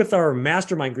 Working with our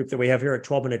mastermind group that we have here at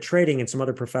 12-Minute Trading and some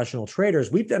other professional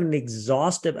traders, we've done an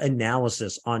exhaustive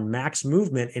analysis on max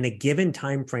movement in a given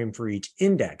time frame for each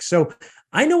index. So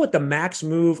I know what the max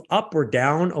move up or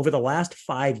down over the last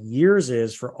 5 years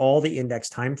is for all the index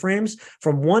timeframes,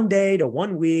 from 1 day to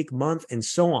 1 week, month, and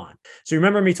so on. So you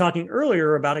remember me talking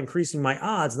earlier about increasing my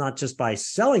odds, not just by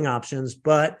selling options,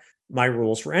 but my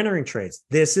rules for entering trades.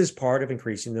 This is part of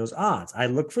increasing those odds. I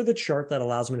look for the chart that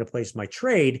allows me to place my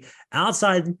trade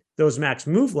outside those max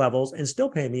move levels and still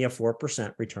pay me a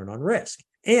 4% return on risk.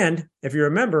 And if you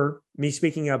remember me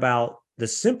speaking about the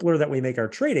simpler that we make our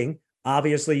trading,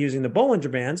 obviously using the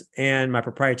Bollinger Bands and my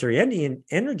proprietary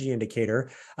energy indicator,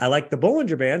 I like the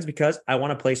Bollinger Bands because I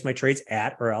want to place my trades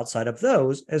at or outside of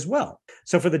those as well.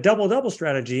 So for the double-double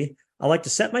strategy, I like to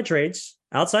set my trades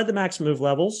outside the max move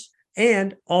levels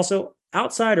and also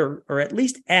outside or at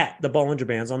least at the Bollinger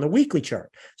Bands on the weekly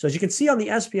chart. So as you can see on the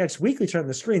SPX weekly chart on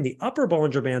the screen, the upper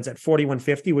Bollinger Band's at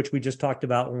 4150, which we just talked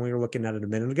about when we were looking at it a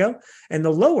minute ago, and the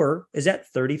lower is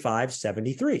at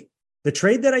 3573. The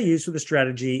trade that I use for the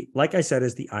strategy, like I said,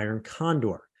 is the iron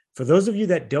condor. For those of you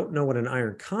that don't know what an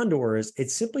iron condor is,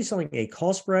 it's simply selling a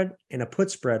call spread and a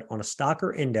put spread on a stock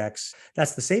or index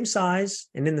that's the same size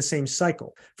and in the same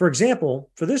cycle. For example,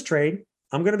 for this trade,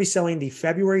 I'm going to be selling the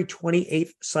February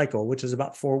 28th cycle, which is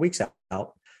about 4 weeks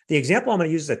out. The example I'm going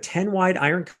to use is a 10 wide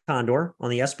iron condor on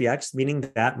the SPX, meaning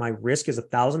that my risk is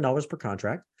 $1,000 per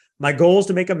contract. My goal is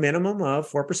to make a minimum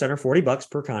of 4% or $40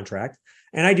 per contract.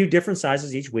 And I do different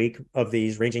sizes each week of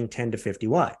these ranging 10 to 50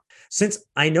 wide. Since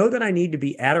I know that I need to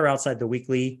be at or outside the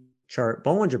weekly chart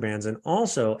Bollinger Bands and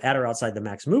also at or outside the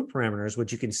max move parameters,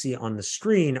 which you can see on the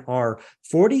screen are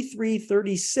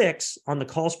 43.36 on the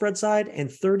call spread side and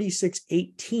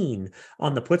 36.18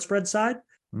 on the put spread side.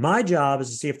 My job is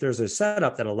to see if there's a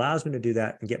setup that allows me to do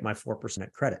that and get my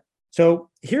 4% credit. So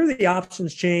here are the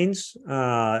options chains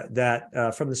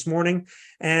from this morning.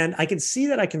 And I can see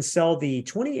that I can sell the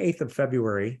 28th of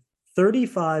February,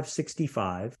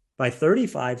 35.65 by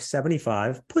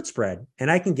 35.75 put spread.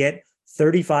 And I can get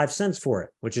 35 cents for it,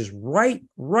 which is right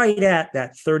at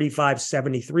that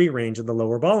 35.73 range of the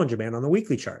lower Bollinger Band on the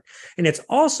weekly chart. And it's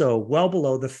also well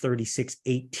below the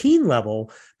 36.18 level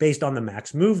based on the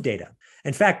max move data.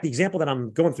 In fact, the example that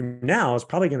I'm going through now is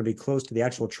probably going to be close to the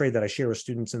actual trade that I share with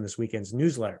students in this weekend's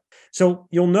newsletter. So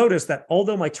you'll notice that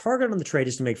although my target on the trade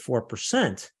is to make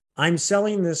 4%, I'm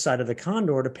selling this side of the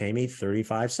condor to pay me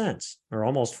 35 cents or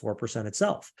almost 4%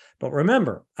 itself. But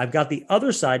remember, I've got the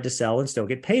other side to sell and still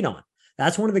get paid on.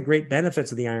 That's one of the great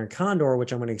benefits of the iron condor,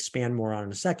 which I'm going to expand more on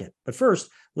in a second. But first,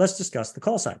 let's discuss the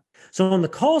call side. So on the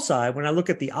call side, when I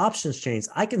look at the options chains,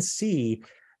 I can see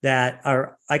that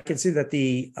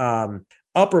the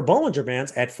upper Bollinger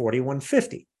Band's at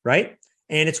 41.50, right?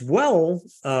 And it's or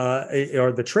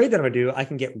the trade that I'm going to do, I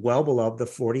can get well below the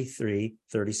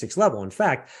 43.36 level. In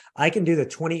fact, I can do the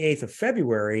 28th of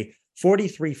February,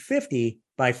 43.50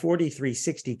 by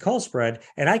 43.60 call spread,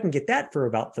 and I can get that for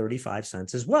about 35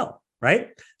 cents as well. Right.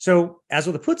 So as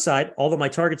with the put side, although my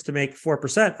target's to make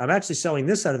 4%, I'm actually selling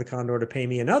this side of the condor to pay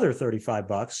me another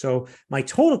 $35. So my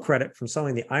total credit from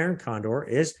selling the iron condor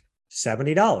is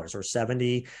 $70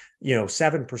 or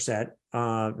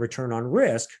 7% return on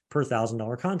risk per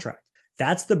 $1,000 contract.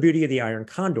 That's the beauty of the iron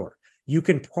condor. You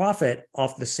can profit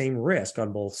off the same risk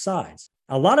on both sides.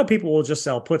 A lot of people will just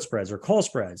sell put spreads or call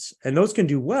spreads, and those can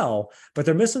do well, but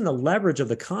they're missing the leverage of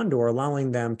the condor,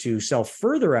 allowing them to sell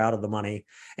further out of the money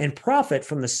and profit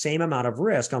from the same amount of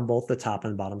risk on both the top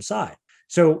and bottom side.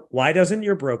 So why doesn't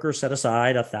your broker set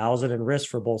aside $1,000 in risk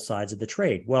for both sides of the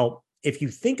trade? Well, if you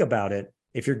think about it,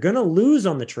 if you're going to lose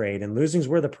on the trade, and losing is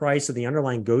where the price of the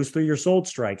underlying goes through your sold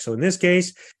strike. So in this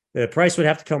case, the price would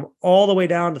have to come all the way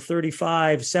down to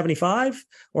 35.75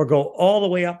 or go all the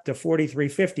way up to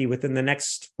 43.50 within the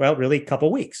next, well, really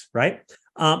couple weeks, right?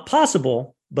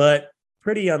 Possible, but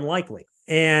pretty unlikely.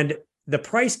 And the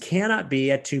price cannot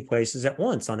be at two places at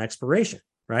once on expiration,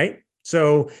 right?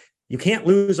 So you can't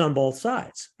lose on both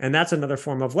sides. And that's another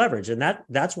form of leverage. And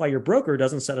that's why your broker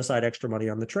doesn't set aside extra money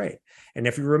on the trade. And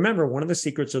if you remember, one of the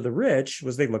secrets of the rich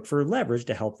was they look for leverage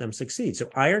to help them succeed. So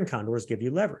iron condors give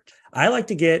you leverage. I like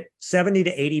to get 70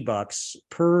 to 80 bucks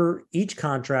per each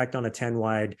contract on a 10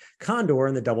 wide condor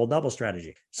in the double double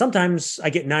strategy. Sometimes I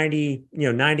get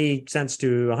 90 cents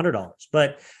to $100,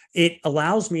 but it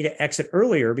allows me to exit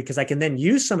earlier because I can then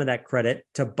use some of that credit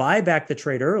to buy back the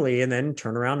trade early and then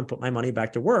turn around and put my money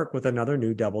back to work with another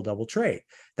new double trade.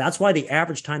 That's why the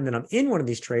average time that I'm in one of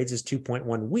these trades is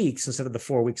 2.1 weeks instead of the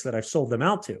 4 weeks that I've sold them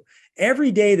out to.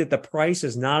 Every day that the price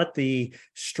is not at the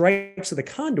strikes of the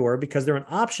condor, because they're an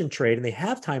option trade and they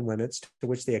have time limits to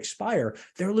which they expire,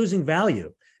 they're losing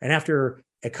value. And after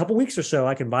a couple weeks or so,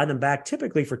 I can buy them back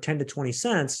typically for 10 to 20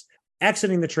 cents,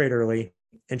 exiting the trade early,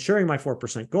 ensuring my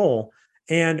 4% goal.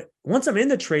 And once I'm in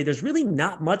the trade, there's really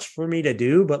not much for me to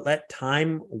do but let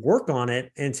time work on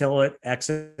it until it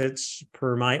exits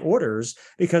per my orders,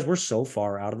 because we're so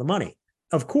far out of the money.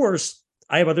 Of course,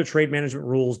 I have other trade management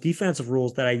rules, defensive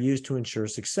rules that I use to ensure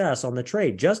success on the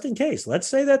trade, just in case. Let's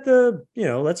say that the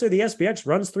SPX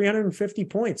runs 350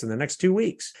 points in the next 2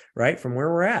 weeks, right, from where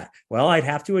we're at. Well, I'd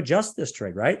have to adjust this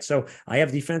trade, right? So I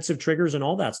have defensive triggers and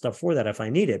all that stuff for that if I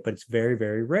need it, but it's very,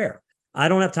 very rare. I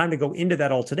don't have time to go into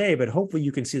that all today, but hopefully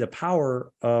you can see the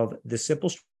power of the simple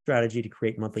strategy to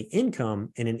create monthly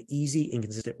income in an easy and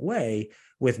consistent way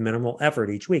with minimal effort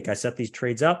each week. I set these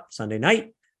trades up Sunday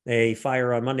night. They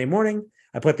fire on Monday morning.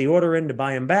 I put the order in to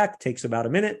buy them back. Takes about a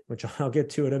minute, which I'll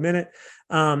get to in a minute.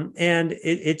 And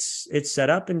it's set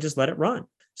up and just let it run.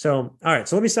 So, all right.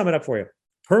 So let me sum it up for you.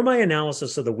 Per my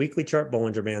analysis of the weekly chart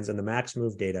Bollinger Bands and the max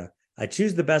move data, I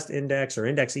choose the best index or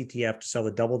index ETF to sell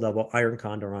the double iron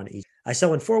condor on each. I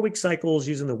sell in 4-week cycles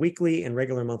using the weekly and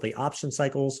regular monthly option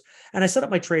cycles, and I set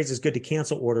up my trades as good to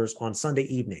cancel orders on Sunday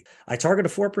evening. I target a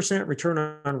 4% return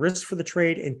on risk for the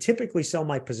trade and typically sell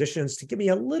my positions to give me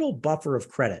a little buffer of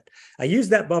credit. I use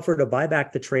that buffer to buy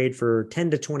back the trade for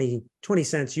 10 to 20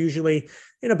 cents usually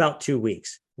in about 2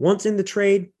 weeks. Once in the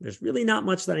trade, there's really not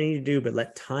much that I need to do but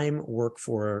let time work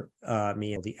for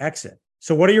me at the exit.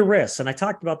 So what are your risks? And I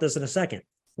talked about this in a second.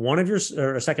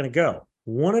 A second ago,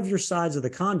 one of your sides of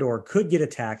the condor could get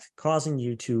attacked, causing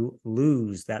you to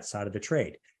lose that side of the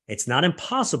trade. It's not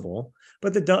impossible,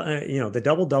 but the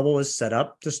double is set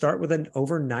up to start with an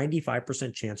over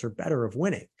 95% chance or better of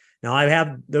winning. Now I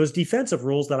have those defensive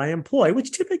rules that I employ,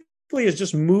 which typically is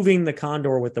just moving the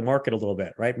condor with the market a little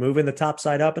bit, right? Moving the top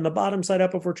side up and the bottom side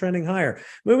up if we're trending higher,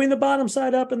 moving the bottom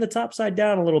side up and the top side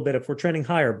down a little bit if we're trending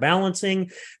higher, balancing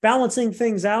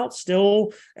things out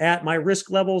still at my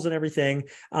risk levels and everything.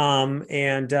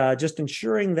 And just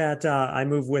ensuring that I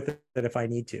move with it if I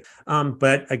need to.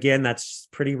 But again, that's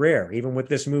pretty rare. Even with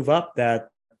this move up that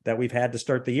we've had to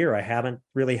start the year, I haven't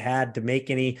really had to make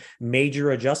any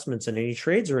major adjustments in any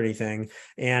trades or anything.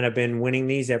 And I've been winning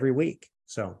these every week.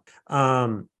 So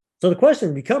the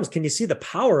question becomes, can you see the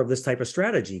power of this type of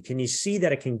strategy? Can you see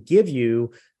that it can give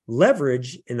you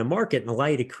leverage in the market and allow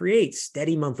you to create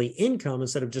steady monthly income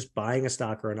instead of just buying a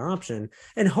stock or an option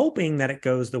and hoping that it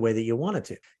goes the way that you want it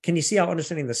to? Can you see how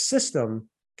understanding the system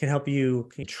can help you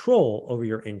control over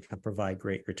your income, provide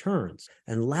great returns?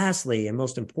 And lastly, and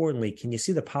most importantly, can you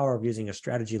see the power of using a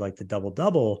strategy like the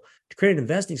double to create an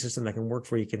investing system that can work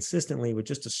for you consistently with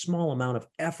just a small amount of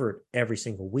effort every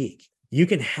single week? You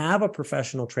can have a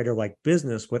professional trader-like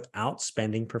business without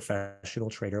spending professional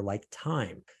trader-like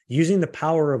time. Using the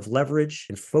power of leverage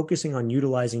and focusing on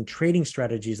utilizing trading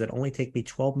strategies that only take me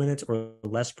 12 minutes or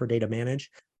less per day to manage,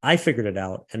 I figured it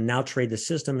out and now trade the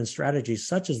system and strategies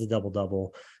such as the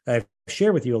double that I've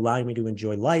shared with you, allowing me to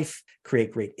enjoy life,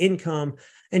 create great income,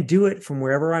 and do it from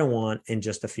wherever I want in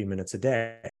just a few minutes a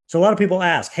day. So a lot of people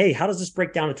ask, hey, how does this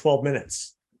break down to 12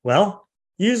 minutes? Well,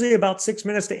 usually about 6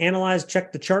 minutes to analyze,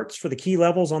 check the charts for the key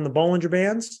levels on the Bollinger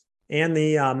Bands and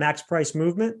the max price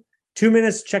movement. 2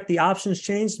 minutes to check the options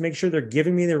chains to make sure they're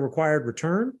giving me the required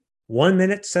return. 1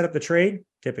 minute to set up the trade,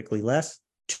 typically less.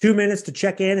 2 minutes to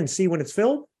check in and see when it's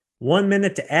filled. 1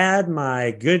 minute to add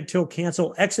my good till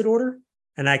cancel exit order.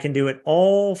 And I can do it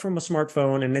all from a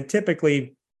smartphone. And it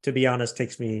typically, to be honest,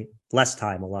 takes me less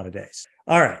time a lot of days.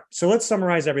 All right, so let's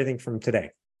summarize everything from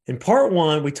today. In part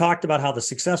one, we talked about how the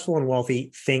successful and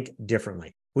wealthy think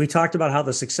differently. We talked about how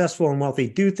the successful and wealthy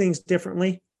do things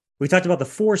differently. We talked about the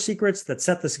 4 secrets that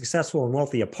set the successful and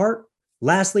wealthy apart.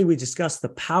 Lastly, we discussed the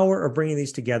power of bringing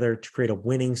these together to create a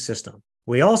winning system.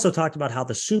 We also talked about how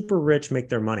the super rich make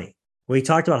their money. We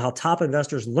talked about how top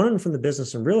investors learn from the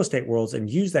business and real estate worlds and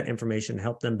use that information to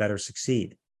help them better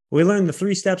succeed. We learned the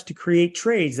 3 steps to create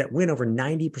trades that win over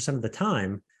 90% of the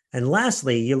time. And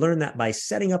lastly, you learn that by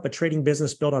setting up a trading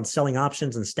business built on selling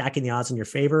options and stacking the odds in your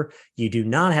favor, you do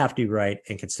not have to do right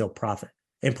and can still profit.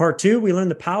 In part 2, we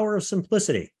learned the power of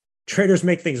simplicity. Traders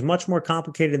make things much more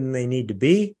complicated than they need to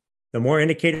be. The more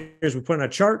indicators we put on a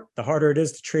chart, the harder it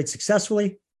is to trade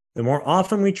successfully. The more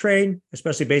often we trade,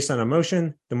 especially based on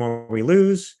emotion, the more we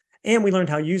lose. And we learned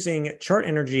how using chart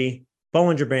energy,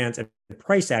 Bollinger Bands, and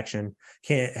price action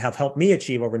can have helped me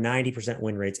achieve over 90%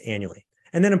 win rates annually.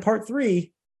 And then in part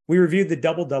 3, we reviewed the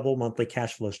double-double monthly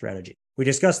cash flow strategy. We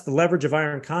discussed the leverage of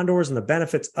iron condors and the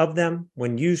benefits of them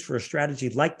when used for a strategy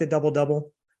like the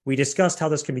double-double. We discussed how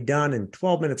this can be done in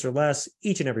 12 minutes or less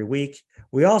each and every week.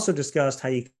 We also discussed how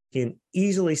you can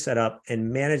easily set up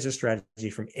and manage a strategy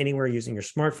from anywhere using your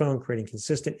smartphone, creating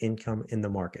consistent income in the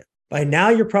market. By now,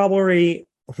 you're probably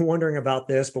wondering about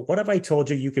this, but what if I told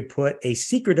you you could put a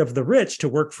secret of the rich to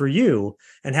work for you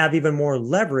and have even more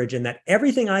leverage, and that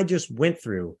everything I just went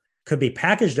through could be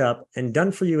packaged up and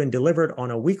done for you and delivered on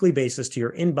a weekly basis to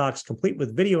your inbox, complete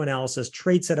with video analysis,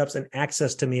 trade setups, and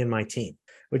access to me and my team?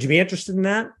 Would you be interested in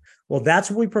that? Well,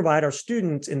 that's what we provide our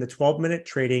students in the 12-minute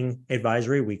trading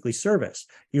advisory weekly service.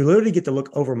 You literally get to look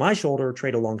over my shoulder,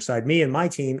 trade alongside me and my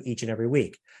team each and every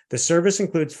week. The service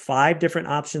includes 5 different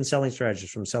option selling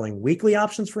strategies, from selling weekly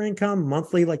options for income,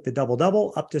 monthly like the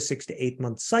double-double, up to 6 to 8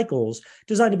 month cycles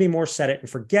designed to be more set it and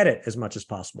forget it as much as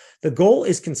possible. The goal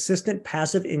is consistent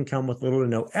passive income with little to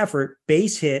no effort,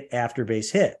 base hit after base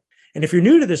hit. And if you're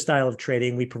new to this style of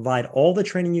trading, we provide all the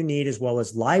training you need, as well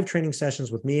as live training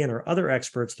sessions with me and our other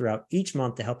experts throughout each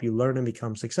month to help you learn and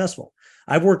become successful.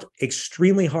 I've worked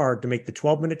extremely hard to make the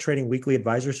 12-minute trading weekly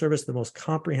advisor service the most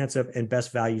comprehensive and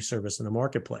best value service in the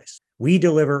marketplace. We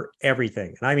deliver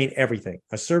everything, and I mean everything.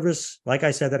 A service, like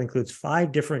I said, that includes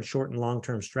 5 different short and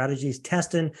long-term strategies,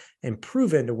 tested and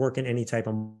proven to work in any type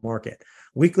of market.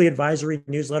 Weekly advisory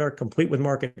newsletter, complete with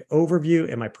market overview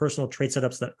and my personal trade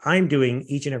setups that I'm doing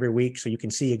each and every week, so you can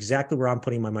see exactly where I'm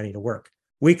putting my money to work.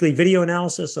 Weekly video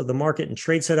analysis of the market and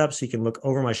trade setup, so you can look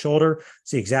over my shoulder,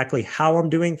 see exactly how I'm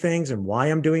doing things and why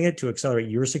I'm doing it to accelerate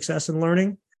your success in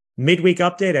learning. Midweek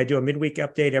update. I do a midweek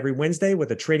update every Wednesday with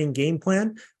a trading game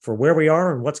plan for where we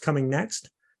are and what's coming next.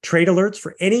 Trade alerts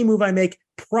for any move I make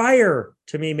prior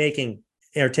to me making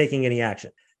or taking any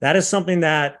action. That is something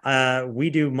that we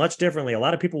do much differently. A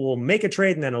lot of people will make a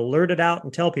trade and then alert it out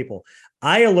and tell people.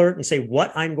 I alert and say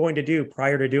what I'm going to do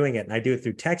prior to doing it. And I do it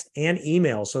through text and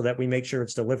email so that we make sure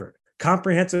it's delivered.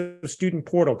 Comprehensive student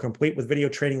portal, complete with video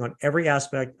training on every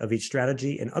aspect of each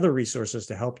strategy and other resources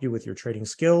to help you with your trading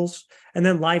skills. And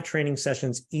then live training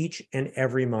sessions each and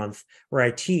every month where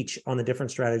I teach on the different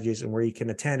strategies and where you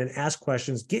can attend and ask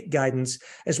questions, get guidance,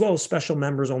 as well as special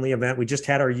members only event. We just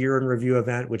had our year in review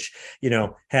event, which,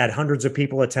 had hundreds of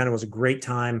people attend. It was a great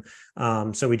time.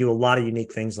 So we do a lot of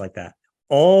unique things like that,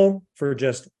 all for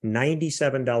just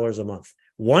 $97 a month.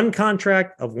 One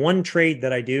contract of one trade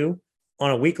that I do on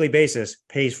a weekly basis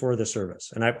pays for the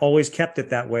service. And I've always kept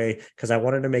it that way because I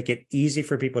wanted to make it easy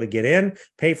for people to get in,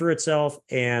 pay for itself,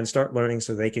 and start learning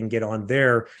so they can get on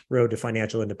their road to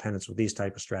financial independence with these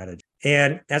type of strategies.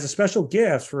 And as a special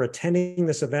gift for attending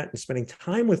this event and spending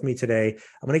time with me today,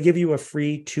 I'm going to give you a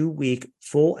free 2-week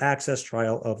full access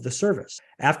trial of the service.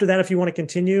 After that, if you want to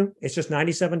continue, it's just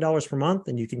 $97 per month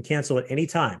and you can cancel at any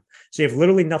time. So you have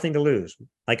literally nothing to lose.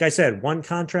 Like I said, one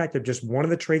contract of just one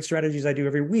of the trade strategies I do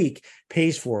every week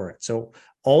pays for it. So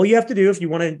all you have to do if you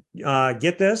want to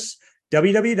get this,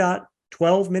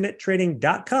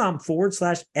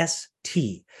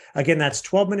 www.12minutetrading.com/ST. Again, that's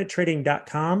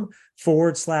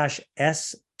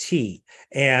 12minutetrading.com/ST.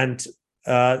 And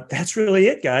that's really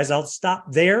it, guys. I'll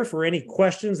stop there for any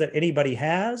questions that anybody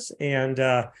has, and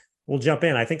we'll jump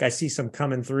in. I think I see some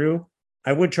coming through.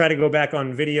 I would try to go back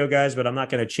on video, guys, but I'm not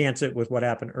going to chance it with what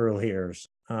happened earlier.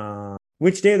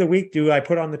 Which day of the week do I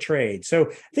put on the trade? So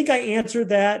I think I answered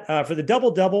that. For the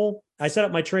double-double, I set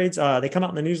up my trades. They come out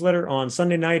in the newsletter on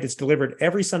Sunday night. It's delivered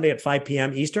every Sunday at 5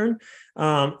 p.m. Eastern.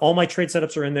 All my trade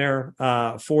setups are in there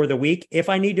for the week. If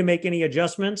I need to make any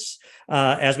adjustments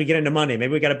as we get into Monday,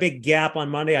 maybe we got a big gap on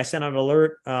Monday, I send out an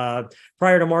alert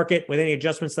prior to market with any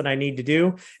adjustments that I need to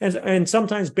do. And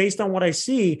sometimes based on what I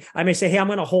see, I may say, hey, I'm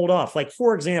going to hold off. Like,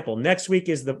 for example, next week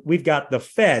we've got the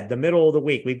Fed, the middle of the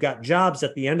week. We've got jobs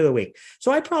at the end of the week.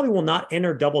 So I probably will not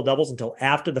enter double doubles until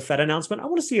after the Fed announcement. I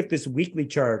want to see if this weekly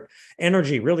chart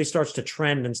energy really starts to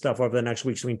trend and stuff over the next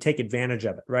week so we can take advantage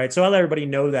of it, right? So I'll let everybody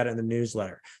know that in the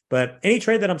newsletter. But any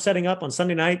trade that I'm setting up on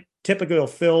Sunday night, typically will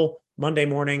fill Monday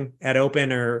morning at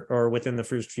open or within the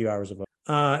first few hours of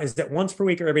it. Is that once per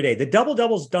week or every day? The double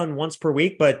double's done once per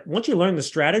week, but once you learn the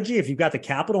strategy, if you've got the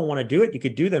capital and want to do it, you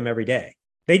could do them every day.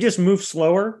 They just move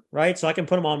slower, right? So I can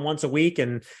put them on once a week,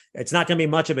 and it's not going to be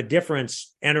much of a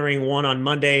difference entering one on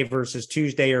Monday versus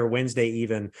Tuesday or Wednesday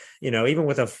even. Even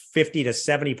with a 50 to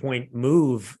 70 point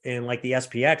move in like the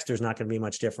SPX, there's not going to be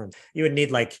much difference. You would need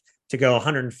to go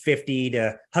 150 to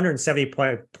 170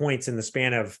 points in the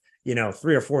span of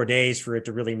 3 or 4 days for it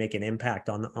to really make an impact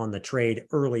on the trade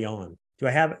early on. Do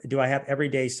I have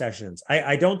everyday sessions?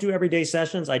 I don't do everyday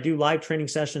sessions. I do live training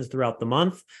sessions throughout the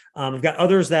month. I've got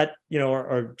others that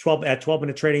are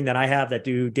 12-minute trading that I have that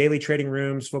do daily trading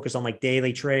rooms, focus on like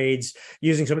daily trades,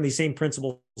 using some of these same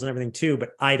principles and everything too.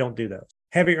 But I don't do those.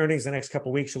 Heavy earnings the next couple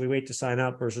of weeks. Should we wait to sign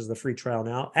up versus the free trial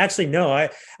now? Actually, no.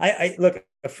 I look.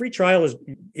 A free trial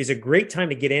is a great time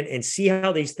to get in and see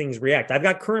how these things react. I've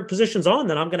got current positions on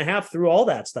that I'm going to have through all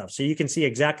that stuff, so you can see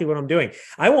exactly what I'm doing.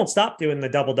 I won't stop doing the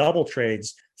double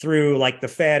trades through like the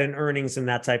Fed and earnings and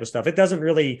that type of stuff. It doesn't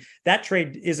really, that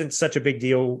trade isn't such a big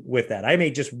deal with that. I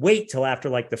may just wait till after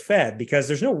like the Fed because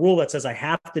there's no rule that says I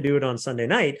have to do it on Sunday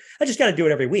night. I just got to do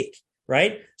it every week,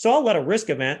 right? So I'll let a risk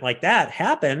event like that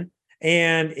happen.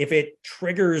 And if it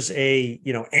triggers a,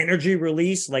 energy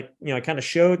release, like, I kind of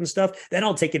showed and stuff, then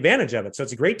I'll take advantage of it. So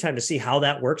it's a great time to see how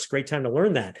that works. Great time to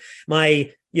learn that. My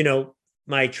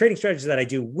trading strategies that I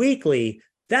do weekly,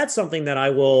 that's something that I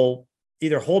will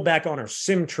either hold back on or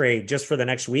sim trade just for the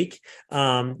next week,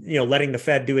 letting the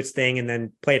Fed do its thing and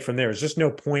then play it from there. There's just no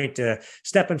point to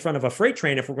step in front of a freight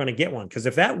train if we're going to get one. Because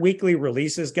if that weekly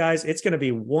releases, guys, it's going to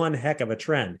be one heck of a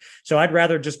trend. So I'd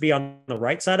rather just be on the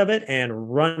right side of it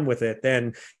and run with it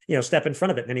than, step in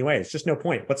front of it anyway. It's just no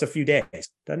point. What's a few days?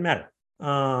 Doesn't matter.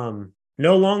 No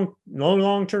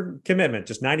long-term commitment,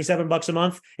 just $97 a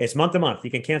month. It's month to month.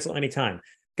 You can cancel anytime.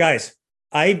 Guys,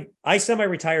 I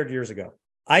semi-retired years ago.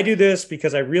 I do this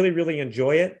because I really, really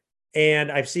enjoy it.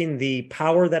 And I've seen the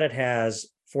power that it has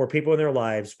for people in their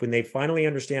lives when they finally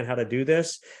understand how to do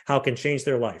this, how it can change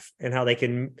their life and how they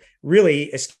can really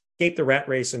escape the rat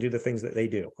race and do the things that they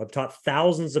do. I've taught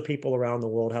thousands of people around the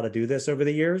world how to do this over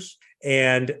the years.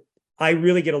 And I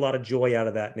really get a lot of joy out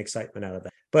of that and excitement out of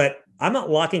that. But I'm not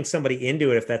locking somebody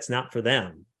into it if that's not for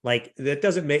them. Like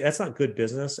that's not good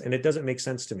business. And it doesn't make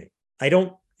sense to me. I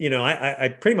don't, I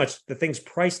pretty much the thing's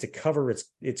priced to cover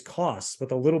its costs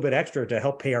with a little bit extra to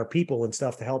help pay our people and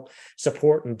stuff to help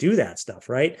support and do that stuff,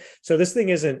 right? So this thing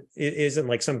isn't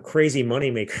like some crazy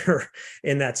moneymaker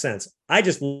in that sense. I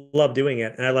just love doing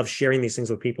it, and I love sharing these things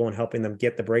with people and helping them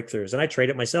get the breakthroughs. And I trade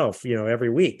it myself, every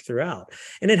week throughout,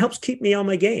 and it helps keep me on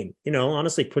my game.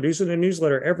 Honestly, producing a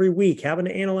newsletter every week, having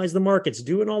to analyze the markets,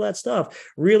 doing all that stuff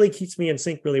really keeps me in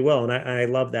sync really well, and I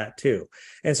love that too.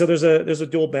 And so there's a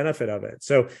dual benefit of it.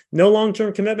 So no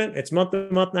long-term commitment. It's month to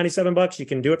month, $97. You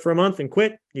can do it for a month and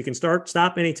quit. You can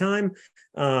stop anytime.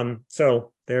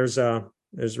 So there's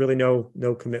really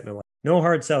no commitment. No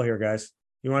hard sell here, guys.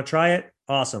 You want to try it?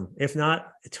 Awesome. If not,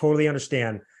 I totally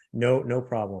understand. No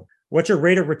problem. What's your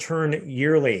rate of return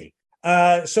yearly?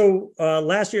 So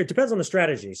last year, it depends on the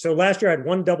strategy. So last year I had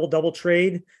one double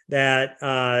trade that,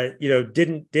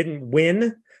 didn't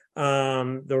win.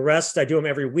 The rest, I do them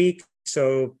every week.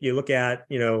 So you look at,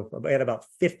 I had about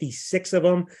 56 of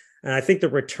them. And I think the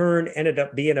return ended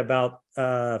up being about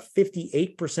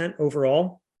 58%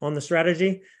 overall on the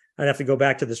strategy. I'd have to go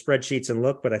back to the spreadsheets and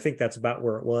look, but I think that's about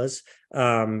where it was,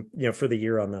 for the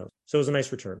year on those. So it was a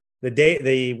nice return.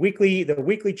 The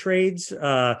weekly trades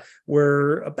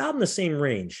were about in the same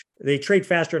range. They trade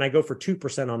faster, and I go for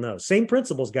 2% on those. Same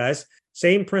principles, guys.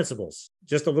 Same principles,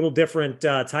 just a little different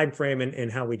time frame in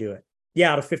how we do it.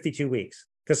 Yeah, out of 52 weeks.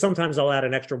 Because sometimes I'll add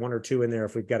an extra 1 or 2 in there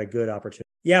if we've got a good opportunity.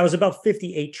 Yeah, it was about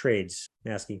 58 trades,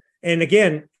 Nasky. And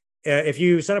again, if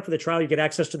you sign up for the trial, you get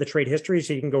access to the trade history.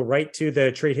 So you can go right to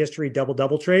the trade history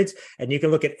double trades, and you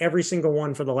can look at every single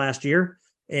one for the last year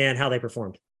and how they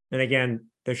performed. And again,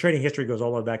 the trading history goes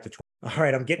all the way back to 20. All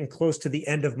right, I'm getting close to the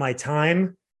end of my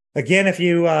time. Again, if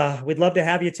you, we'd love to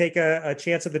have you take a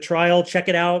chance at the trial. Check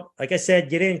it out. Like I said,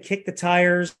 get in, kick the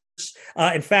tires.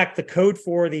 In fact, the code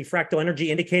for the fractal energy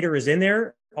indicator is in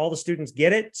there. all the students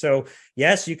get it. So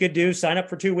yes, you could sign up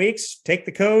for 2 weeks, take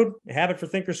the code, have it for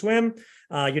Thinkorswim.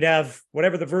 You'd have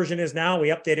whatever the version is now. We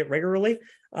update it regularly.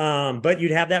 But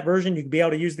you'd have that version. You'd be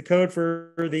able to use the code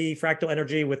for the fractal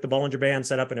energy with the Bollinger Band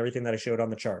set up and everything that I showed on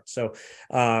the chart. So,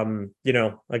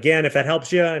 again, if that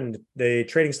helps you and the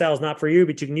trading style is not for you,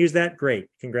 but you can use that, great.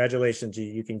 Congratulations.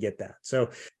 You can get that. So,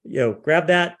 grab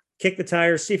that, kick the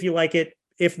tires, see if you like it.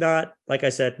 If not, like I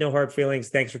said, no hard feelings.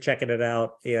 Thanks for checking it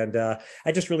out. And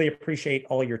I just really appreciate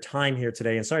all your time here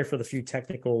today. And sorry for the few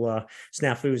technical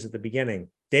snafus at the beginning.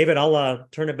 David, I'll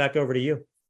turn it back over to you.